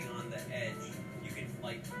sleeping on the edge, you can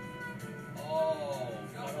like,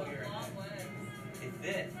 cuddle your head. It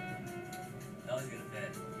fit. Ellie's gonna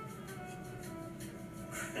fit.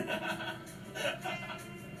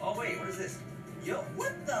 Oh wait, what is this? Yo,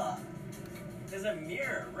 what the? There's a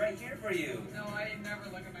mirror right here for you. No, I never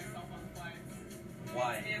look at myself on flights.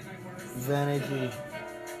 Why? It's my worst. Vanity.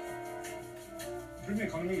 Premium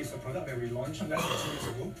Economy is a product that we launched less than 2 years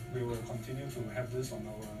ago. We will continue to have this on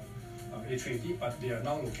our A380, but they are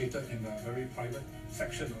now located in a very private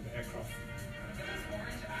section of the aircraft.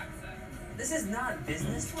 This is not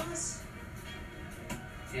business class?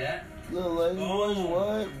 See that? Little lady,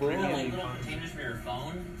 what? They're like little containers for your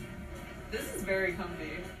phone. This is very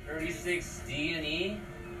comfy. 36 D&E,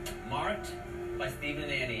 marked by Stephen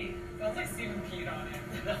and Annie. Sounds like Stephen peed on it.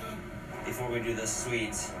 Before we do the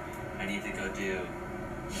suite, I need to go do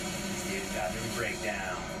Steve's bathroom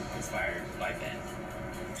breakdown, inspired by Ben.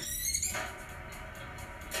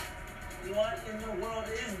 What in the world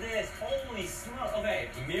is this? Holy smoke! Okay,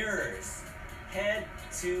 mirrors. head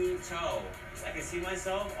to toe. So I can see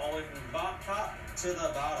myself all the way from the top to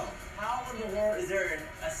the bottom. How in the world is there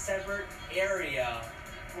a separate area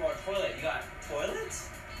for a toilet? You got toilet,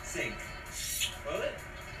 sink, toilet,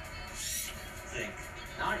 sink.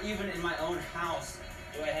 Not even in my own house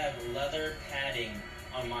do I have leather padding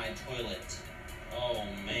on my toilet. Oh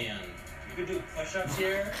man. You could do push-ups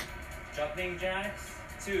here, jumping jacks,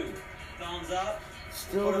 2 thumbs up.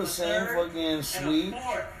 Still the same fucking suite.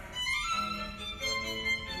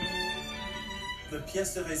 The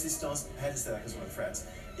pièce de résistance, Paddy France,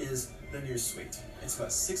 is the new suite. It's about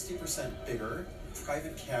 60% bigger,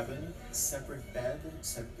 private cabin, separate bed,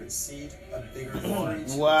 separate seat, a bigger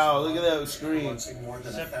suite. Wow, look at that screen.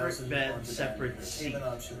 Separate bed, separate seat.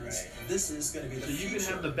 Options. This is going to be the So you can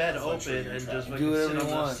have the bed open and just like do sit whatever on you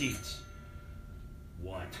the want. seats.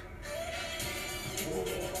 What?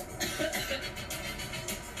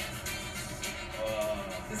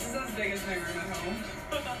 This is as big as my room at home.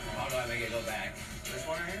 How do I make it go back? This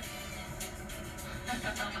one right here?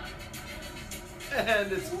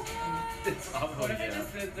 And it's up. What if I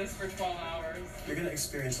just did this for 12 hours? You're going to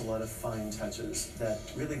experience a lot of fine touches that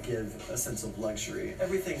really give a sense of luxury.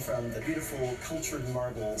 Everything from the beautiful cultured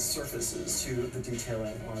marble surfaces to the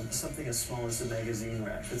detailing on something as small as a magazine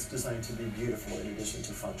rack that's designed to be beautiful in addition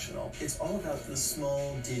to functional. It's all about the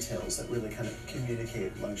small details that really kind of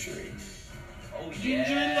communicate luxury. Oh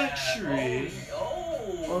Ginger luxury.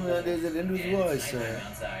 Oh. On that is it in his voice, Nighttime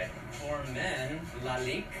outside. For men,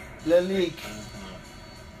 lalik. Lalik.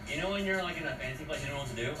 You know when you're like in a fancy place, you don't know what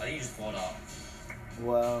to do? I think you just pull it off.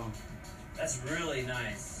 Wow. That's really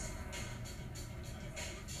nice.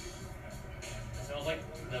 It smells like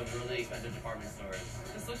the really expensive department stores.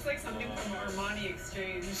 This looks like something from Armani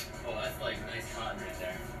Exchange. Oh, that's like nice cotton right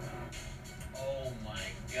there. Oh my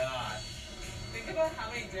god. Think about how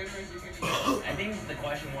many dinners you can do. I think the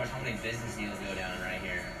question more is how many business deals go down right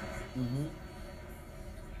here. Mm-hmm.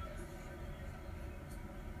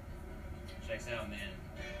 Checks out, man.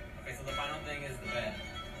 Okay, so the final thing is the bed.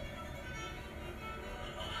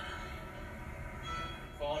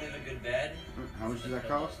 Quality of a good bed. How much does that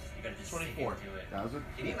cost? You gotta just 24. sink into it. 1,000?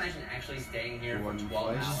 Can you imagine actually staying here for One 12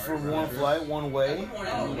 flight? hours? Just for one flight, one way? I wouldn't want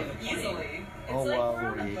to live a Easily. It's Oh, like wow.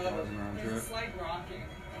 we're on a 48,000 boat. round There's a trip. slight rocking.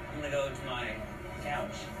 I'm gonna go to my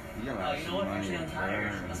couch. You gotta Oh, have you know some what? money Actually, I'm to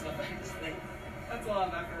tired. burn. Let's go back to sleep. That's a lot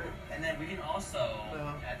of effort. And then we can also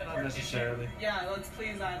add the Not partition. necessarily. Yeah, let's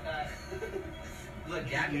please add that. The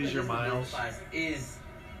gap Use your miles. class is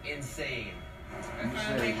insane. I You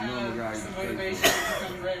finally say normal have guys some pay for motivation it. to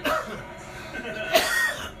become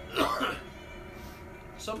rich.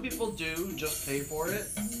 Some people do just pay for it,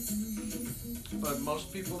 but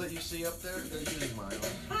most people that you see up there, they're using miles.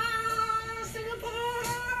 Ah,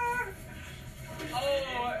 Singapore!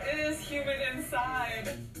 Oh, it is humid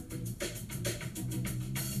inside.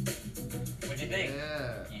 What'd you think?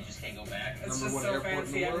 Yeah. You just can't go back. It's Number just one so airport in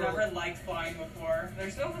fancy. the I've world. never liked flying before.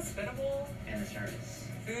 They're so hospitable. And the service.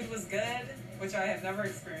 Food was good, which I have never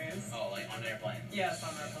experienced. Oh, like on an airplane. Yes,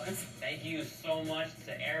 on airplanes. Thank you so much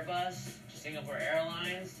to Airbus, to Singapore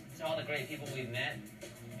Airlines, to all the great people we've met,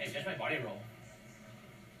 and just my body roll.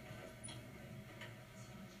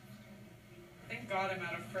 Thank God I'm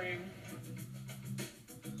out of frame.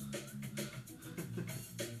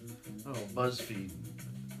 Oh, BuzzFeed.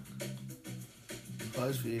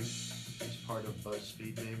 BuzzFeed. He's part of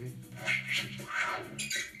BuzzFeed, maybe.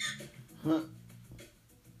 Huh.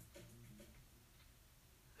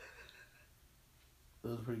 That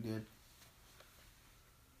was pretty good.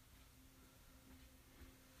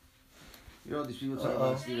 You know what these people talk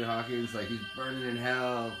about Stephen Hawking? Like he's burning in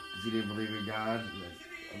hell because he didn't believe in God. Like,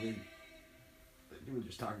 I mean, like, people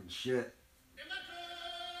just talking shit.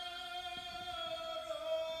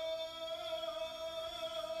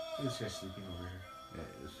 This guy's sleeping over here. Yeah,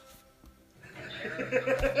 it is.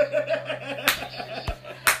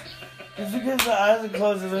 It's because the eyes are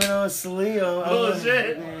closed and we know it's Leo.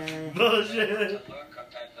 Bullshit! Bullshit!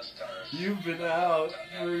 You've been out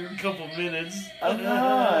for a couple minutes. I'm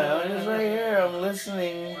not. I'm just right here. I'm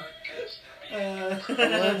listening. I'm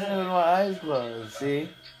listening with my eyes closed. See?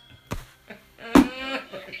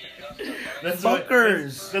 That's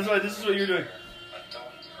Fuckers. That's why this is what you're doing.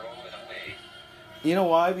 You know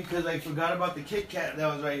why? Because I forgot about the Kit Kat that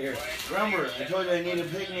was right here. Remember, I told you I need to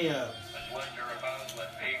pick me up.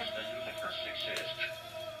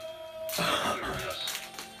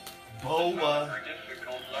 Boba.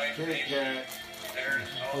 Kit Kat.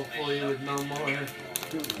 Hopefully with no more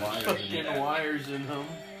fucking wires in them.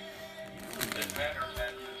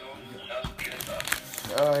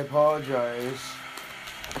 I apologize.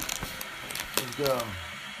 Let's go.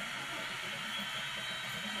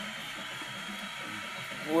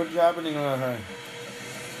 What's happening with her?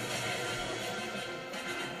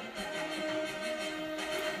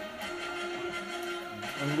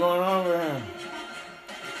 What's going on with her?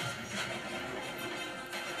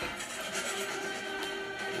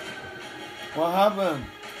 What happened?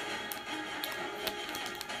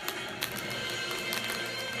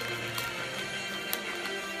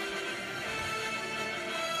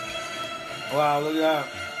 Wow, look at that.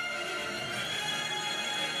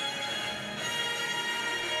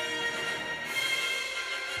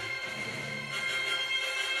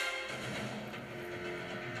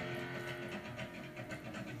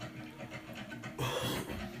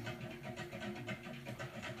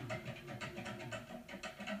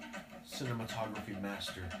 Cinematography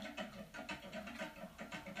master.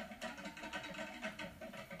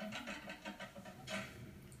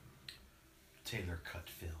 Taylor Cut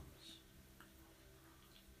Films.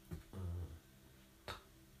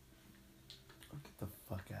 Get the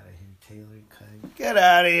fuck out of here, Taylor Cut. Get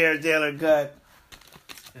out of here, Taylor Cut.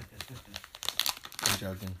 I'm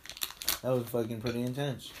joking. That was fucking pretty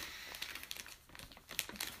intense.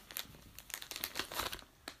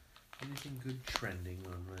 Anything good trending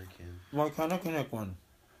on where I can? Well, kind of connect one.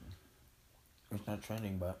 It's not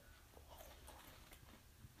trending, but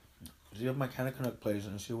see if my kind of connect plays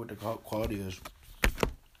and see what the quality is.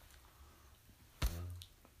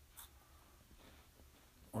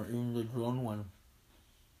 Or even the drone one.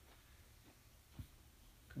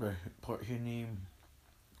 But put your name.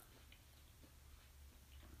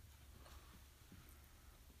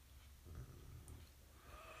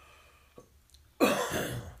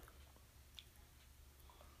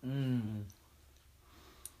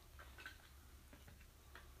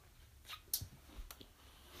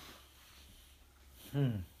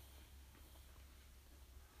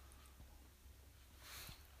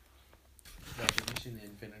 Have you seen the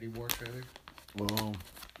Infinity War trailer? Well,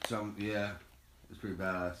 yeah, it's pretty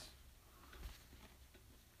badass.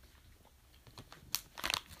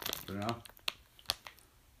 You know?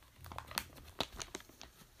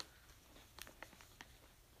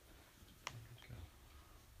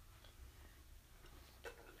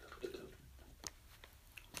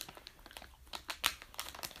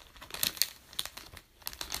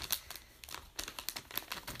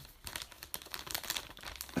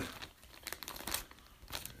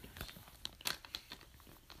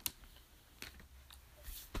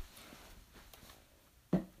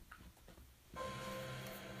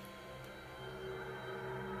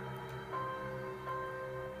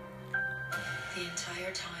 The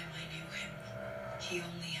entire time I knew him, he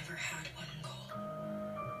only ever had one goal.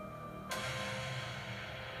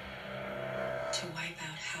 To wipe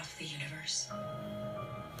out half the universe.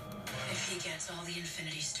 If he gets all the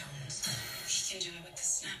Infinity Stones, he can do it with the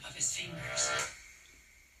snap of his fingers.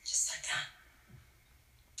 Just like that.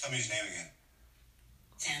 Tell me his name again.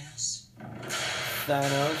 Thanos.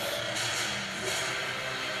 Thanos.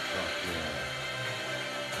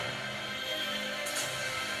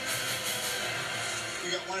 We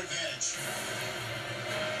got one advantage.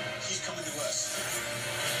 He's coming to us.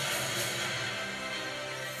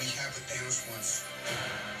 We have what Thanos wants.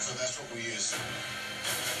 So that's what we use.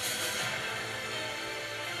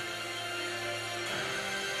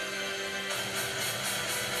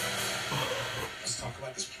 Let's talk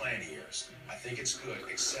about this plan of yours. I think it's good,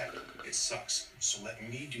 except it sucks. So let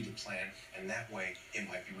me do the plan, and that way it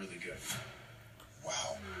might be really good.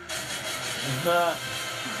 Wow.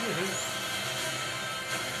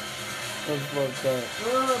 That's fucked up.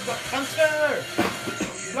 Black Panther!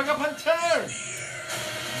 Black Panther!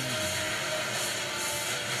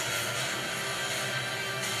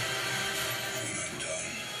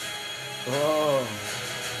 Oh.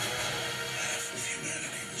 Half of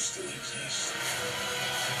humanity will still exist.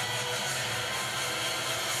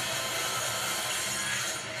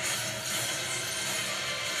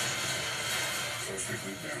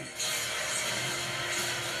 Perfectly balanced.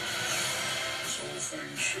 This whole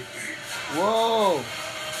thing should be. Whoa.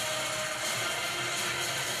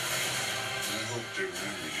 I hope they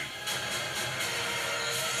remember you.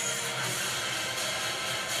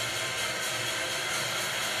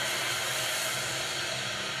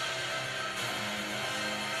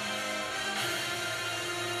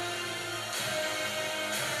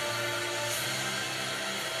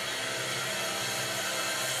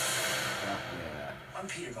 I'm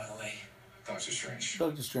Peter, by the way. Doctor Strange.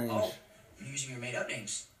 Doctor Strange. Oh, I'm using your made-up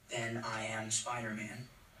names. Then I am Spider-Man.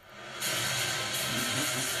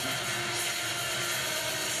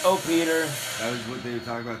 Oh, Peter. That was what they were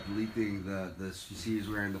talking about, deleting the you see he's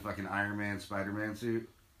wearing the fucking Iron Man Spider-Man suit.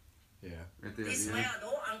 Yeah. Right there.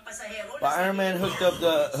 But Iron Man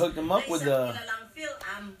hooked him up with the Phil,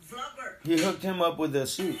 I'm vlogger. He hooked him up with a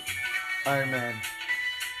suit. Iron Man.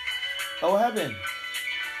 Oh, what happened?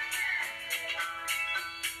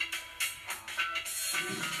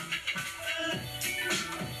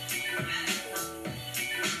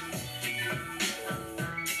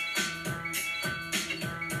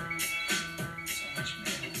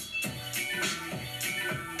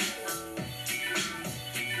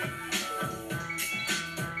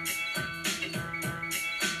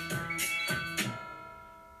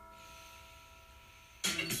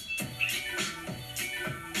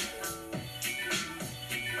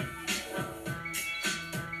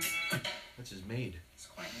 It's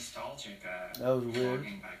quite nostalgic. That was weird.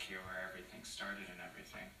 Vlogging back here where everything started and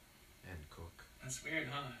everything. And cook. That's weird,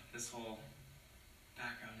 huh? This whole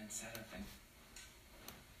background and setup thing.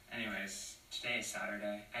 Anyways, today is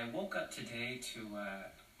Saturday. I woke up today to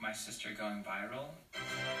my sister going viral.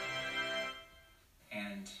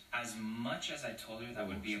 And as much as I told her that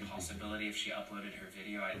would be a possibility if she uploaded her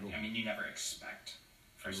video, I mean, you never expect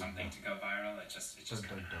for something to go viral. It just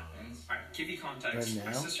kind of happens. Alright, give you context.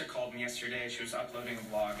 My sister called me yesterday. She was uploading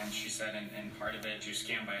a vlog, and she said in part of it, she was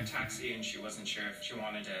scammed by a taxi, and she wasn't sure if she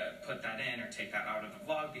wanted to put that in or take that out of the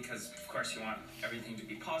vlog, because of course you want everything to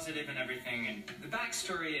be positive and everything. And the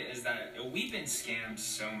backstory is that we've been scammed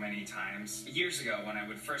so many times. Years ago, when I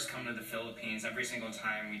would first come to the Philippines, every single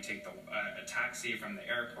time we take a taxi from the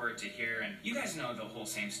airport to here, and you guys know the whole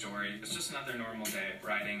same story. It's just another normal day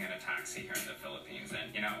riding in a taxi here in the Philippines.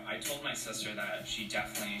 And you know, I told my sister that she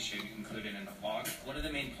definitely should include it in the vlog. One of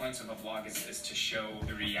the main points of a vlog is to show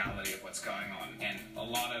the reality of what's going on. And a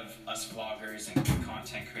lot of us vloggers and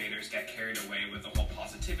content creators get carried away with the whole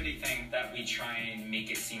positivity thing, that we try and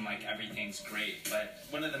make it seem like everything's great. But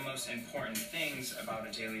one of the most important things about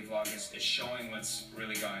a daily vlog is showing what's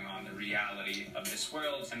really going on, the reality of this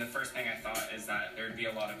world. And the first thing I thought is that there would be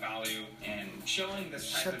a lot of value in showing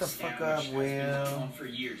this type of scam, which has been going on for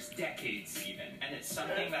years, decades even. And it's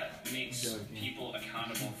something that makes people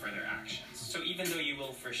accountable for their actions. So even though you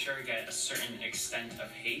will for sure get a certain extent of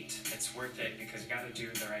hate, it's worth it because you gotta do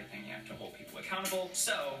the right thing. You have to hold people accountable.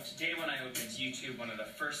 So today when I opened YouTube, one of the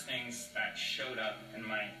first things that showed up in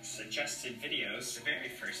my suggested videos, the very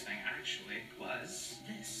first thing actually, was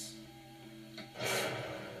this.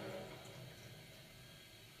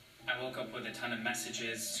 I woke up with a ton of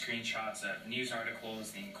messages, screenshots of news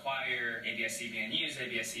articles, The Inquirer, ABS-CBN News,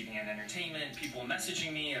 ABS-CBN Entertainment, people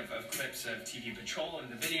messaging me of clips of TV Patrol and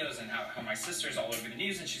the videos and how my sister's all over the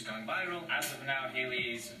news and she's going viral. As of now,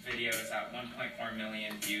 Haley's video is at 1.4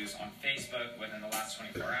 million views on Facebook within the last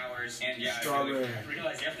 24 hours. And yeah, I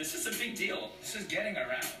realized, yeah, this is a big deal. This is getting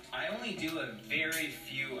around. I only do a very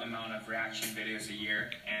few amount of reaction videos a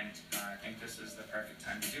year, and I think this is the perfect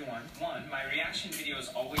time to do one. One, my reaction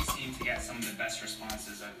videos always seem to get some of the best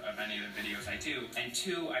responses of any of the videos I do. And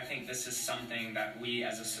two, I think this is something that we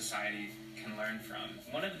as a society can learn from.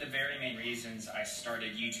 One of the very main reasons I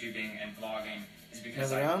started YouTubing and vlogging is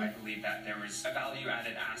because I believe that there was a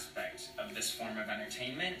value-added aspect of this form of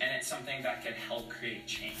entertainment, and it's something that could help create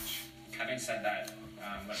change. Having said that,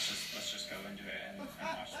 let's just go into it and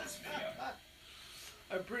watch this video.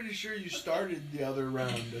 I'm pretty sure you started the other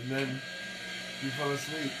round and then you fell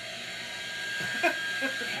asleep.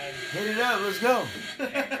 Hit it up, let's go.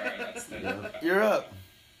 You're up.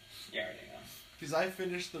 Because I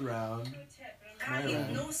finished the round. Kahit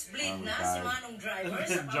nosebleed na si Manong Driver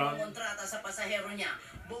sa pangkontrata sa pasahero niya,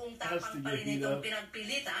 buong tapang pa rin itong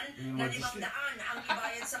pinagpilitan na 500 ang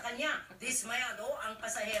ibayad sa kanya. Dismayado ang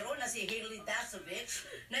pasahero na si Haley Dasovich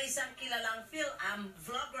na isang kilalang Phil-Am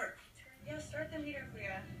vlogger. Yeah, start the meter,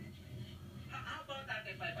 Kuya. How about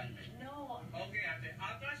Ate 500? No. Okay, Ate.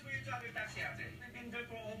 I'll transfer you to Ate Taxi, Ate. We've been there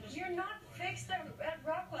for almost... You're not fixed at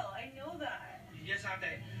Rockwell. I know that. Yes,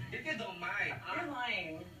 Ate. If you don't mind. You're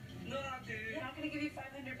lying. No, Ate. I'm not going to give you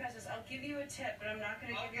 500 pesos. I'll give you a tip, but I'm not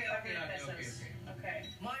going to give you 500 pesos. Okay.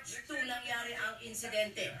 March 2 nangyari ang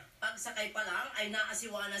insidente. Pagsakay pa lang ay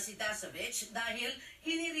naasiwa na si Dasovich dahil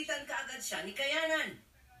hiniritan kaagad siya ni Kayanan.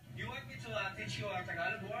 You want me to teach you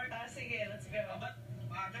Tagalog word? Sige, let's go. But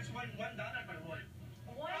that's $1 per word.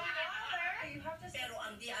 $1? You have to... Pero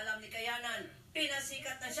ang di alam ni Kayanan,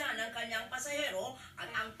 pinasikat na siya ng kanyang pasahero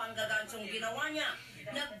at ang panggagansong ginawa niya.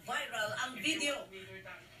 Nag-viral ang video.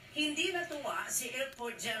 Hindi natuwa si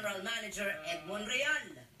Airport General Manager Edmond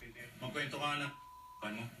Real. Magkwento ka na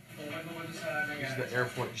mo. He's the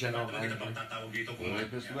airport general manager.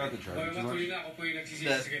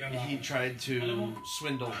 That he tried to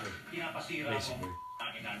swindle her, basically.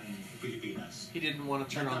 He didn't want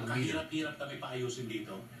to turn on the meter. Hirap kami paayusin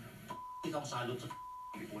dito. Ikaw salot sa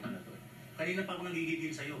lipunan na to.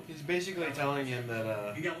 He's basically telling him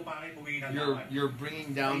that you're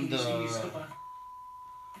bringing down the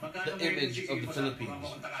image of the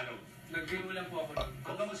Philippines.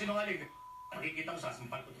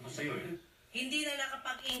 Hindi na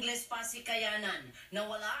nakapag-English pa si Kayanan.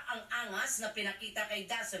 Nawala ang angas na pinakita kay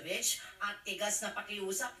Dasovich at tigas na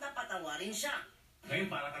pakiusap na patawarin siya.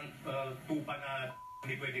 Ngayon para kang tupa na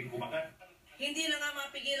hindi pwedeng kumagat. Hindi na nga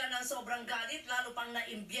mapigilan ng sobrang galit, lalo pang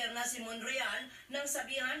naimbierna si Monreal nang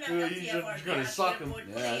sabihan ng TFRPH Airport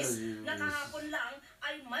Police na kahapon lang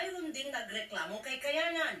ay mayroon ding nagreklamo kay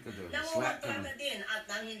Kayanan. Nangungontrata din at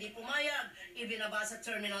nang hindi pumayag, ibinaba sa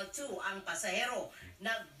Terminal 2 ang pasahero.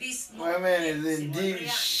 My man is in deep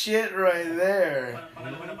shit right there.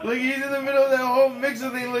 Look, he's in the middle of that whole mix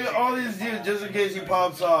of things. Look at all these dudes, just in case he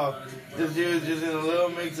pops off. This dude's just in a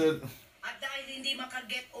little mix of... At dahil hindi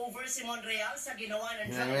maka-get over si Monreal sa ginawa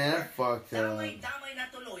ng Yeah, man, fucked up. damay na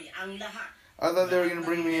tuloy ang lahat. I thought they were gonna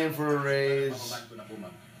bring me in for a raise.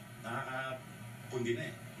 Nakakapundi na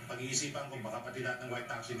eh. Pag-iisipan ko, baka pati lahat ng white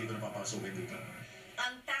taxi hindi ko napapasukin dito.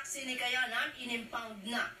 Ang taxi ni Kayanan inimpound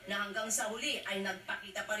na hanggang sa huli ay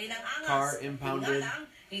nagpakita pa rin ng angas. Car impounded. Yun lang,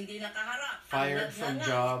 hindi nakaharap Fired from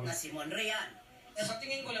job. na si Monreal. Sa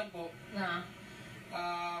tingin ko lang po na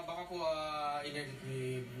baka po in-edit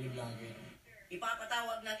ni vlogger.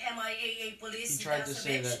 Ipapatawag ng MIAA police He tried to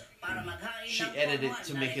say that para maghain she ng edited formal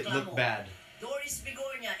to na make it reklamo. look bad. Doris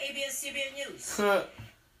Bigornia, ABS-CBN News.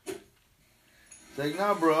 Like,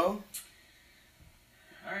 nah, bro.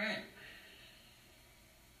 Alright.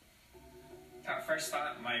 At first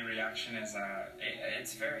thought, my reaction is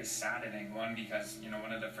it's very saddening. One, because, you know,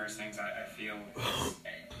 one of the first things I feel is,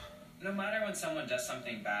 no matter when someone does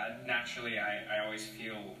something bad, naturally I always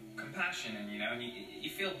feel compassion, and you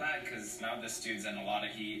feel bad because now this dude's in a lot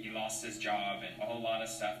of heat. He lost his job and a whole lot of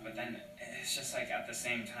stuff, but then it's just like at the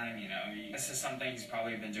same time, this is something he's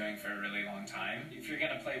probably been doing for a really long time. If you're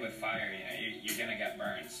gonna play with fire, you're gonna get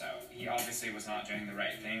burned. So he obviously was not doing the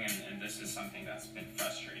right thing, and this is something that's been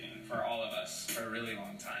frustrating for all of us for a really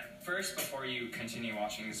long time. First, before you continue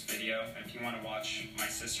watching this video, if you want to watch my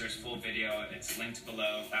sister's full video, it's linked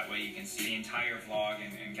below. That way you can see the entire vlog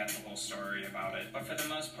and get the whole story about it. But for the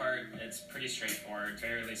most part, it's pretty straightforward,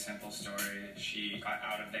 fairly simple story. She got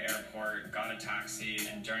out of the airport, got a taxi,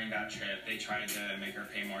 and during that trip, they tried to make her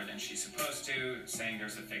pay more than she's supposed to, saying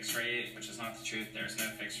there's a fixed rate, which is not the truth. There's no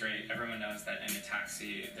fixed rate. Everyone knows that in a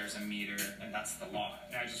taxi, there's a meter, and that's the law.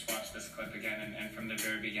 And I just watched this clip again, and from the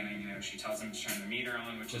very beginning, she tells him to turn the meter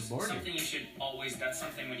on, which is something you should always, that's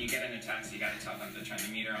something when you get in a taxi, you gotta tell them to turn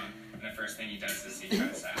the meter on. And the first thing he does is he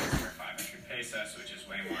tries to ask for 500 pesos, which is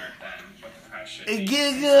way more than what the price should be.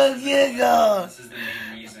 Giga. This is the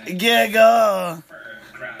main reason Giga. for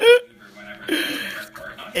Grab Uber whenever you're in the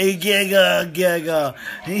airport. Hey, Giga.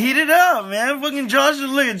 He heated up, man. Fucking Josh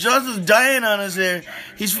is dying on us here.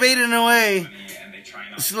 He's fading away.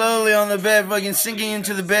 Slowly on the bed, fucking sinking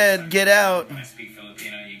into the bed. Get out. When I speak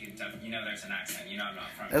Filipino, there's an accent. I'm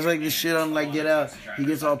not from. That's like the shit on like Get Out. He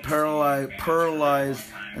gets all paralyzed,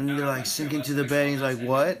 and you're like sinking to the bed. And he's like,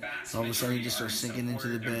 what? And all of a sudden, he just starts sinking into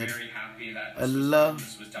the bed. Allah.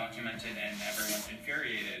 This was documented, and everyone's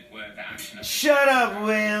infuriated with the action of. Shut up,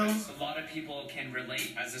 Will. A lot of people can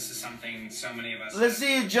relate, as this is something so many of us. Let's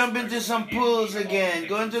see you jump into some pools again.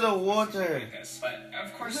 Go into the water. But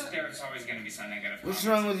of course, there's always going to be some negative. What's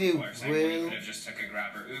wrong with you, Will? Will? Could have just took a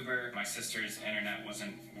Grab or Uber. My sister's internet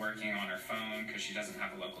wasn't working on her phone because she doesn't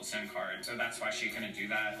have a local SIM card, so that's why she couldn't do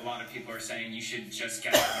that. A lot of people are saying you should just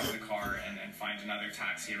get out of the car and find another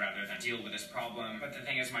taxi rather than deal with this problem. But the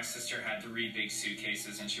thing is, my sister had 3 big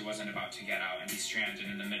suitcases and she wasn't about to get out and be stranded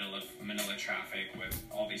in the middle of Manila traffic with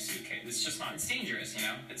all these suitcases. It's just not. It's dangerous,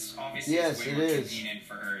 It's obviously Yes, it's way it more is. convenient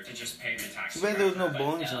for her to just pay the taxi. Too bad there was no driver.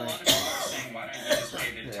 bowling But, a lot tonight. of people are saying, why don't you just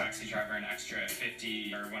pay the taxi driver an extra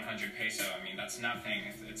 50 or 100 peso? I mean, that's nothing.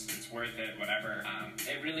 It's worth it. Whatever.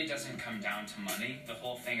 It really doesn't come down to money. The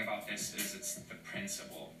whole thing about this is it's the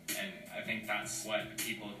principle, and I think that's what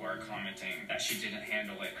people who are commenting that she didn't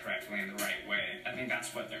handle it correctly in the right way. I think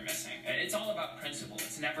that's what they're missing. It's all about principle.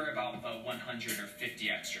 It's never about the 100 or 50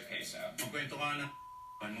 extra peso.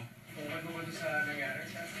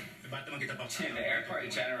 The airport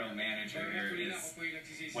general manager here is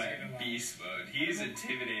went beast mode. He's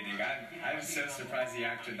intimidating. I'm so surprised he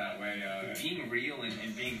acted that way. Being real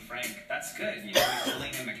and being frank, that's good.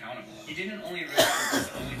 Holding him accountable. He didn't only realize his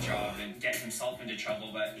own job and get himself into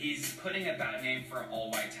trouble, but he's putting a bad name for all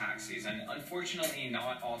white taxis. And unfortunately,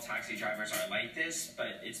 not all taxi drivers are like this,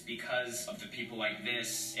 but it's because of the people like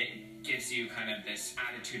this. gives you kind of this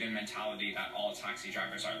attitude and mentality that all taxi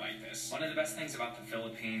drivers are like this. One of the best things about the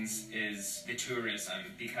Philippines is the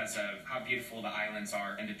tourism, because of how beautiful the islands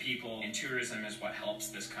are, and the people, and tourism is what helps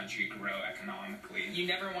this country grow economically. You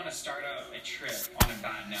never want to start a trip on a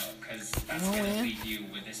bad note, because that's going to leave you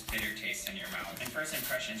with this bitter taste in your mouth. And first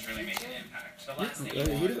impressions really make an impact. The last thing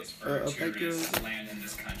you want is for tourists to land in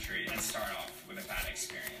this country and start off with a bad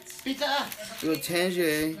experience. Pizza! Little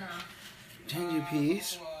Tangy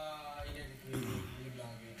piece.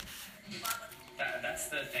 That's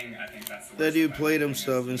the thing, I think that's the That dude played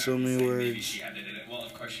himself in so many words. Maybe she edited it. Well,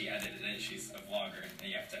 of course she edited it. She's a vlogger, and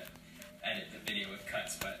you have to edit the video with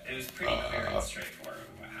cuts, but it was pretty clear and straightforward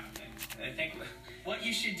what happened. I think what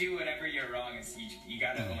you should do whenever you're wrong is you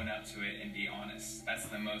gotta own up to it and be honest. That's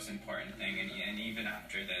the most important thing, and even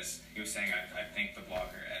after this, he was saying, I think the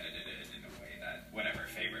vlogger edited it in a way that whatever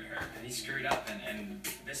favored her. And he screwed up, and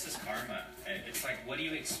this is karma. It's like, what do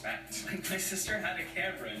you expect? Like, my sister had a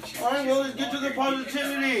camera, and she's alright, well, let's get to the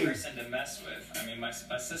positivity. Person to mess with. I mean, my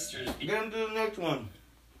sister's... Get him to the next one.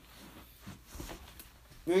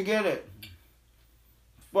 We get it.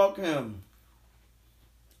 Fuck him.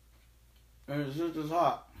 And his sister's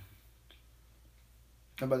hot.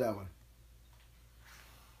 How about that one?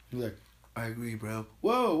 He's like, I agree, bro.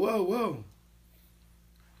 Whoa, whoa, whoa.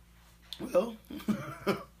 Well.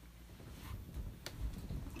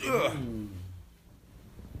 Okay.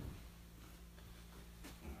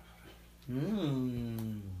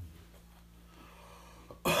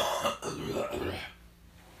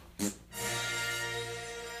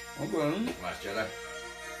 Last Jedi.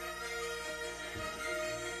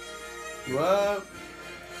 What?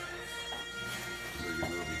 It's a good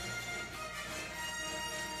movie.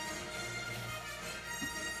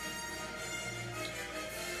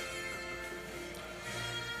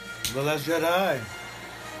 The Last Jedi.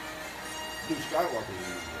 Luke Skywalker was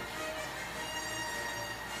in it.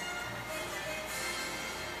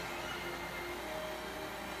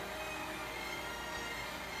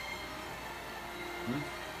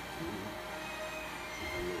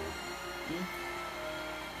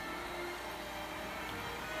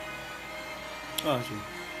 Oh, I see.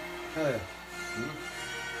 Hell yeah.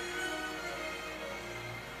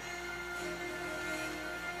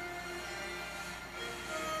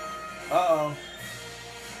 Uh-oh.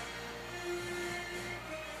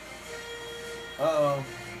 Uh-oh.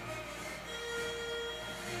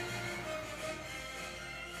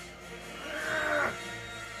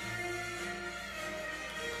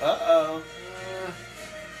 Uh-oh.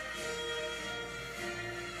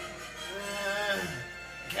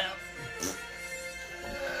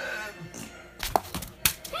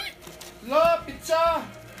 La pizza!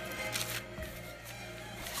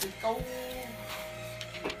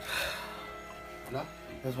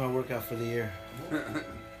 That's my workout for the year.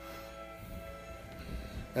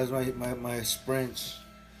 That's my sprints.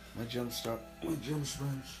 My jump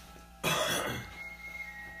sprints.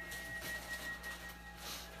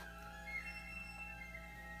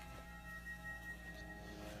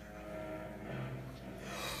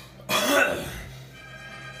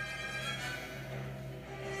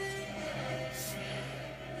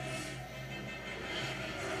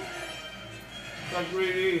 That's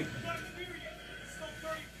 3D.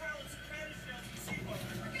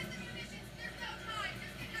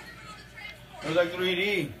 It was like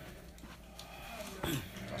 3D.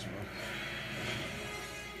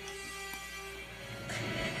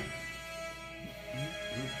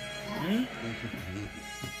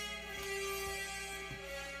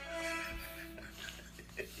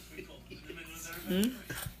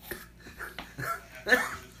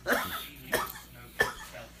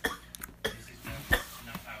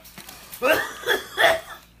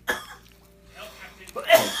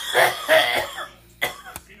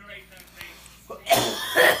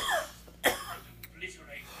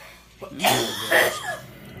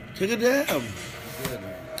 Take a dab.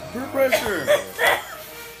 Peer pressure.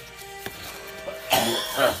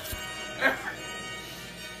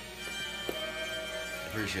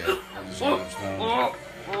 Appreciate it. That was that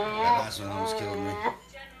last one almost killed me.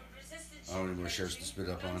 I don't even want to share some spit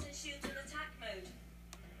up on him.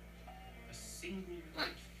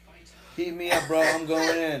 Heat me up, bro. I'm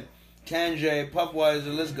going in. Kanjay,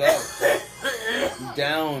 Puffweiser, let's go. I'm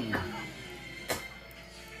down.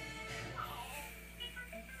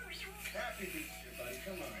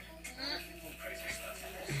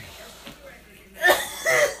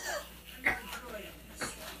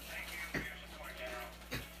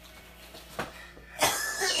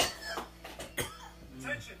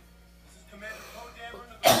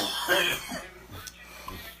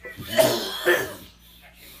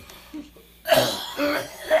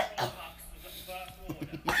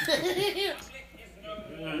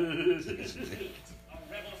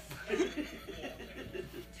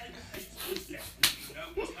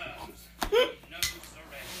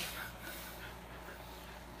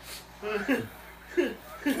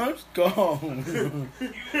 Let's go.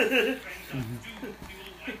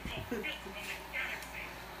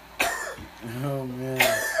 Oh man.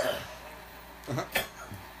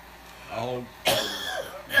 Oh.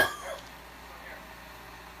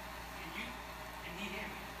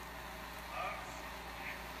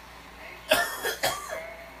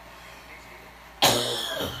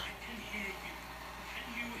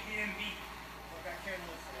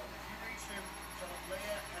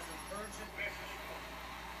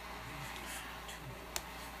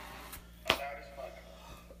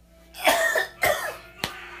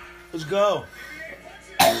 Let's go.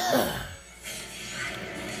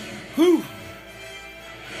 Whew.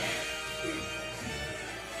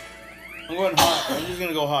 I'm going hot. I'm just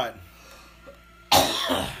gonna go hot.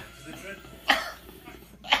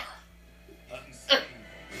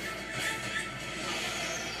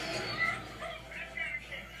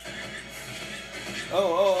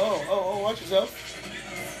 Oh, watch yourself.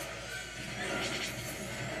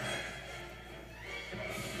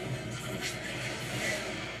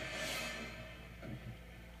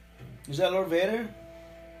 Is that Lord Vader?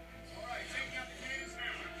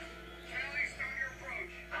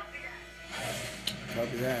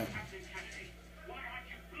 Copy that.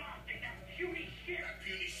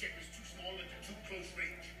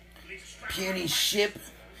 Puny ship.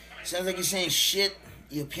 Sounds like you're saying shit.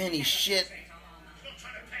 You puny shit.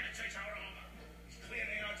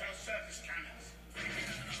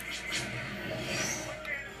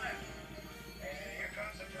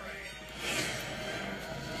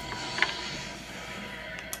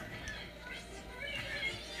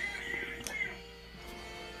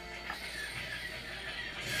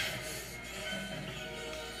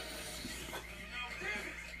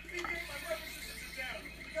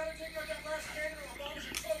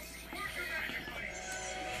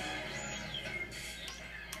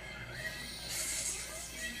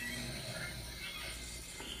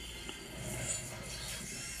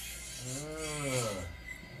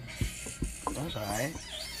 That's alright.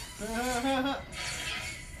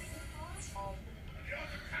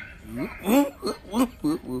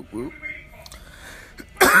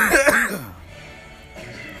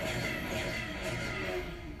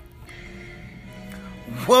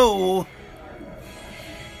 Whoa!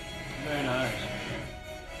 Very nice.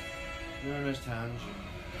 Very nice towns.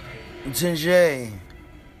 Tenjay.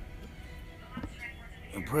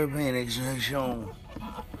 Propane extraction.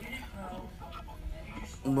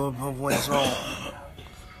 Poisson.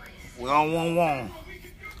 We on one.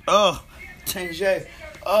 Oh, Tenjay.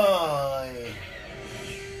 Oh.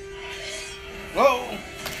 Whoa.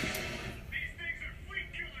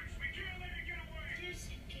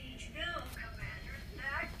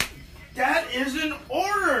 That is an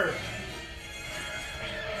order.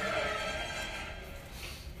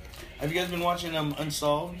 Have you guys been watching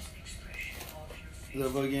Unsolved? The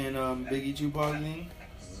fucking Biggie Tupac thing?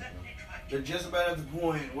 They're just about at the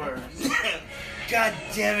point where, God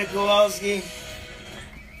damn it, Kowalski.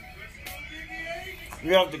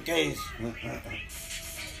 You're off the case. You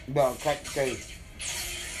better crack the case.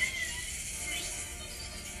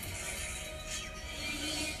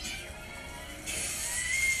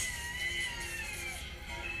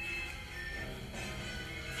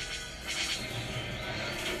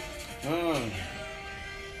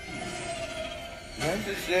 That's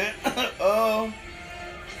the shit. Oh.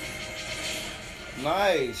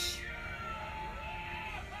 Nice.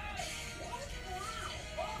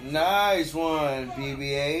 Nice one,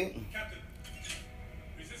 BB-8. Captain,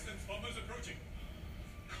 resistance bombers approaching.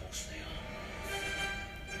 Of course they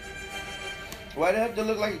are. Why'd it have to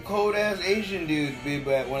look like a cold-ass Asian dude to be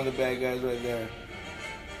one of the bad guys right there?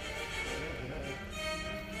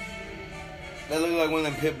 That looked like one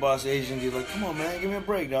of them pit boss Asian dudes. Like, come on, man, give me a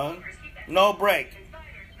break, dog. No break.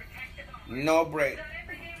 No break.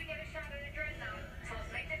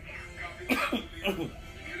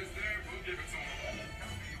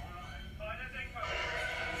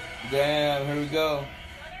 Damn, here we go.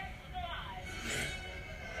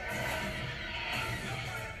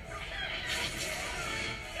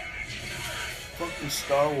 Fucking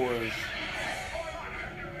Star Wars.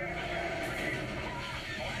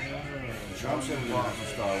 Trump said we're gonna have some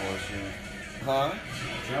Star Wars soon. Huh?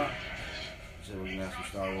 Trump said we're gonna have some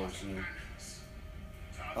Star Wars soon.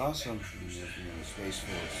 Awesome. The Space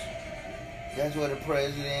Force. That's what a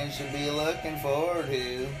president should be looking forward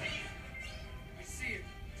to. I see it.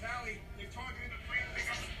 Tally, they've targeted the plane to pick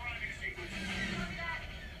up the priming sequence.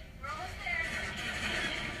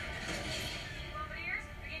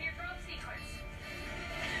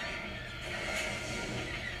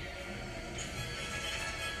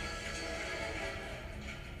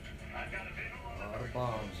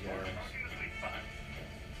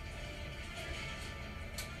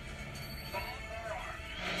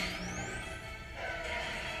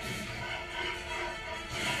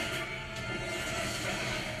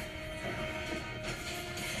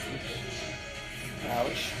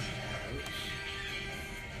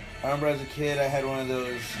 I remember as a kid, I had one of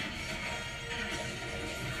those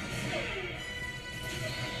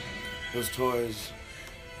toys.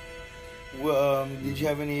 Well, did you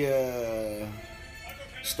have any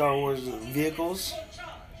Star Wars vehicles?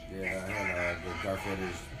 Yeah, I had the Darth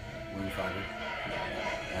Vader's wing fighter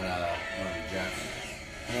and one of the jets.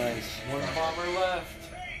 Nice. One bomber left.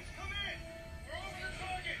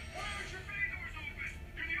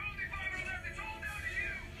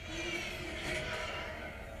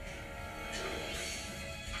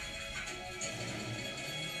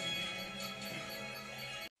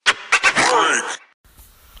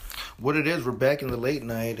 What it is, we're back in the late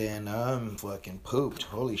night, and I'm fucking pooped.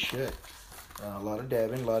 Holy shit. A lot of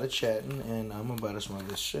dabbing, a lot of chatting, and I'm about to smoke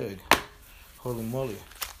this shit. Holy moly.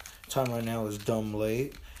 Time right now is dumb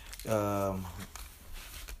late. It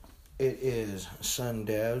is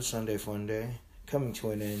Sundabs, Sunday Fun Day, coming to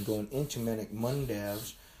an end, going into Manic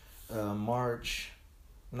Mundabs, March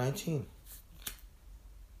 19,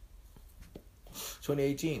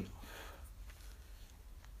 2018.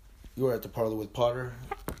 You are at the parlor with Potter,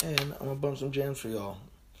 and I'm gonna bump some jams for y'all.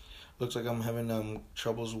 Looks like I'm having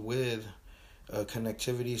troubles with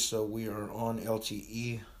connectivity, so we are on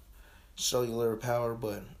LTE cellular power,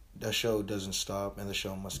 but that show doesn't stop, and the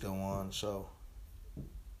show must go on. So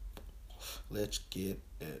let's get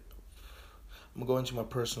it. I'm gonna go into my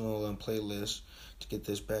personal playlist to get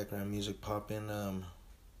this background music popping,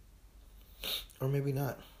 or maybe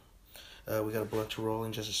not. We got a blunt to roll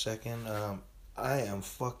in just a second. I am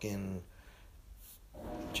fucking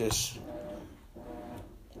just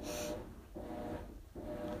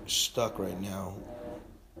stuck right now.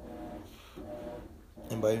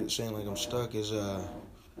 And by saying like I'm stuck is I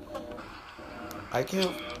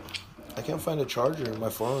can't find a charger. My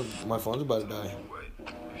phone's about to die.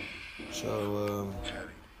 So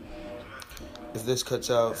if this cuts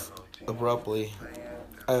out abruptly,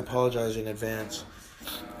 I apologize in advance,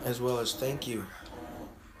 as well as thank you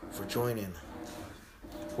for joining.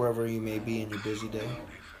 Wherever you may be in your busy day,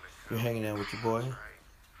 you're hanging out with your boy.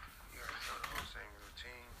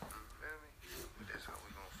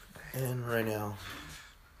 And right now,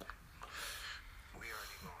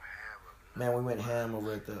 man, we went ham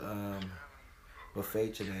over at the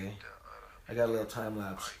buffet today. I got a little time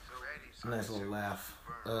lapse, a nice little laugh.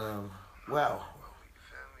 Wow,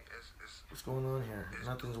 what's going on here?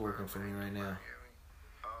 Nothing's working for me right now.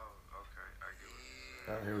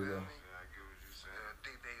 Oh, here we go.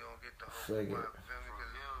 Figure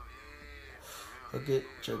it.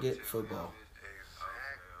 Check it, football.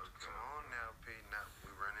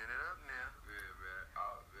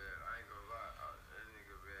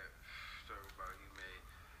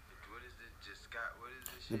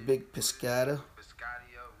 The big Piscata.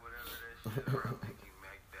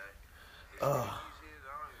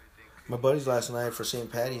 My buddies last night for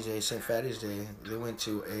St. Fatty's Day, they went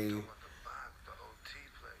to a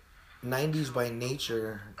 90s by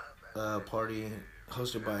Nature party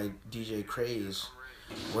hosted by DJ Craze,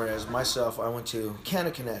 whereas myself, I went to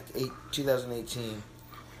Canna Connect 2018.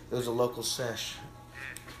 It was a local sesh.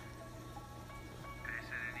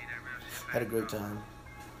 Had a great time.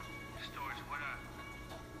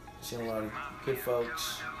 Seen a lot of good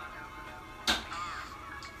folks.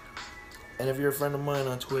 And if you're a friend of mine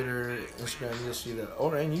on Twitter, Instagram, you'll see that.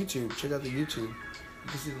 Or on YouTube, check out the YouTube. You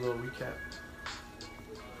can see the little recap.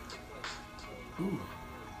 Ooh.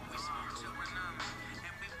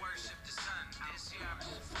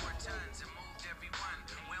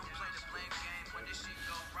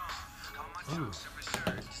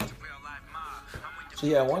 So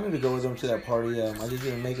yeah, I wanted to go with them to that party. I just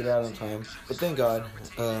didn't make it out on time, but thank God.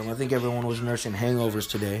 I think everyone was nursing hangovers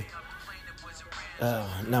today.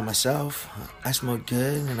 Not myself. I smoked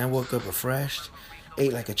good and I woke up refreshed.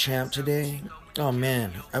 Ate like a champ today. Oh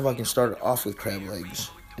man, I fucking started off with crab legs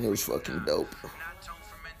and it was fucking dope.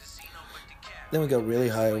 Then we got really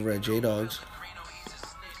high over at J-Dog's,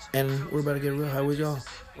 and we're about to get real high with y'all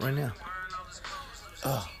right now.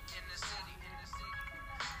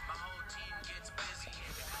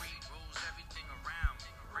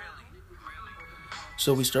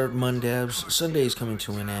 So we start Mundabs. Sunday's coming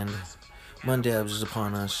to an end. Mundabs is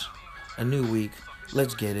upon us. A new week.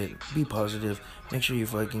 Let's get it. Be positive. Make sure you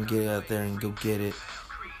fucking get out there and go get it.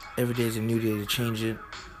 Every day is a new day to change it.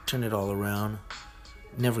 Turn it all around.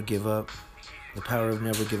 Never give up. The power of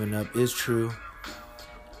never giving up is true.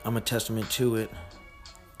 I'm a testament to it.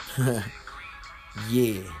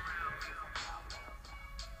 Yeah.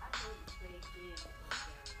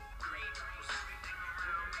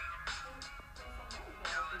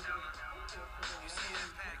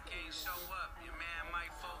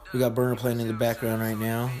 We got Burner playing in the background right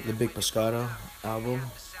now, the Big Pescado album.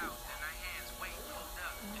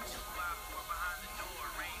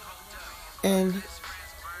 And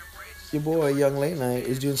your boy, Young Late Night,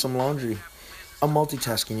 is doing some laundry. I'm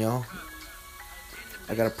multitasking, y'all.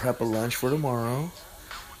 I gotta prep a lunch for tomorrow.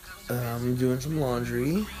 I'm doing some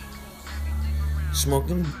laundry.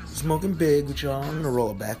 Smoking big with y'all. I'm gonna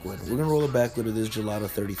roll a backwood. We're gonna roll a backwood of this Gelato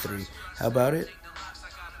 33. How about it?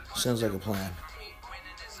 Sounds like a plan.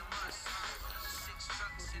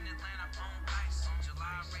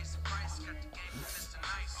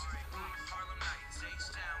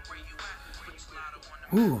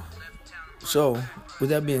 Ooh. So, with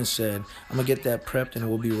that being said, I'm going to get that prepped and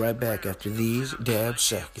we'll be right back after these dab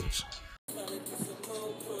seconds.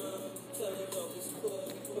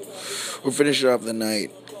 We're finishing off the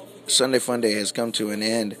night. Sunday Fun Day has come to an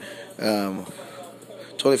end.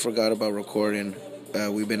 Totally forgot about recording.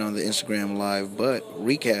 We've been on the Instagram Live, but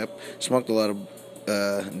recap, smoked a lot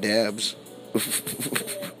of dabs.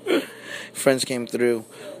 Friends came through.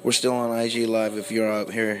 We're still on IG Live. If you're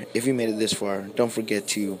out here, if you made it this far, don't forget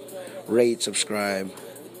to rate, subscribe,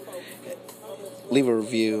 leave a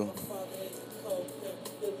review.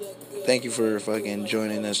 Thank you for fucking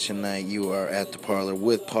joining us tonight. You are at the parlor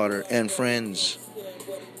with Potter and friends.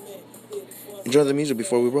 Enjoy the music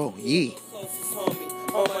before we roll. Yee.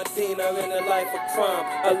 On my scene, I live a life of crime.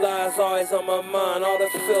 A lie's always on my mind. All the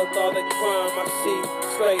filth, all the crime. I see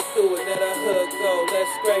straight through it. Let a hood go. Let's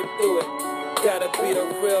scrape through it. Gotta be a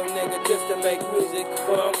real nigga just to make music.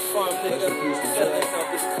 Where I'm from, nigga. Selling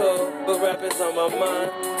dope is cool, but rapping's on my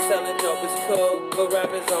mind. Selling dope is cool, but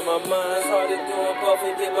rapping's on my mind. It's hard to do them both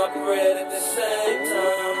and get my bread at the same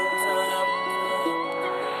time.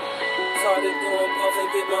 It's hard to do them both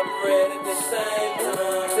and get my bread at the same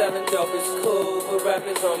time. Selling dope is cool, but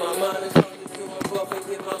rapping's on my mind. It's hard to do them both and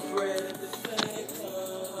get my bread at the same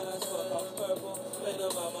time. It's fuck off purple, man,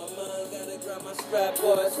 I'm on my mind. Gotta grab my strap,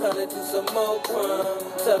 boys, trying to do some more crime.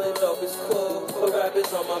 Selling dope is cool, but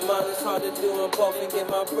rapping's on my mind. It's hard to do them both and get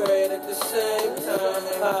my bread at the same time.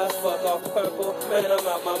 High as fuck off purple, man, I'm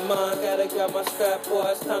out my mind. Gotta grab my strap,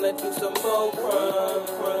 boys, trying to do some more crime.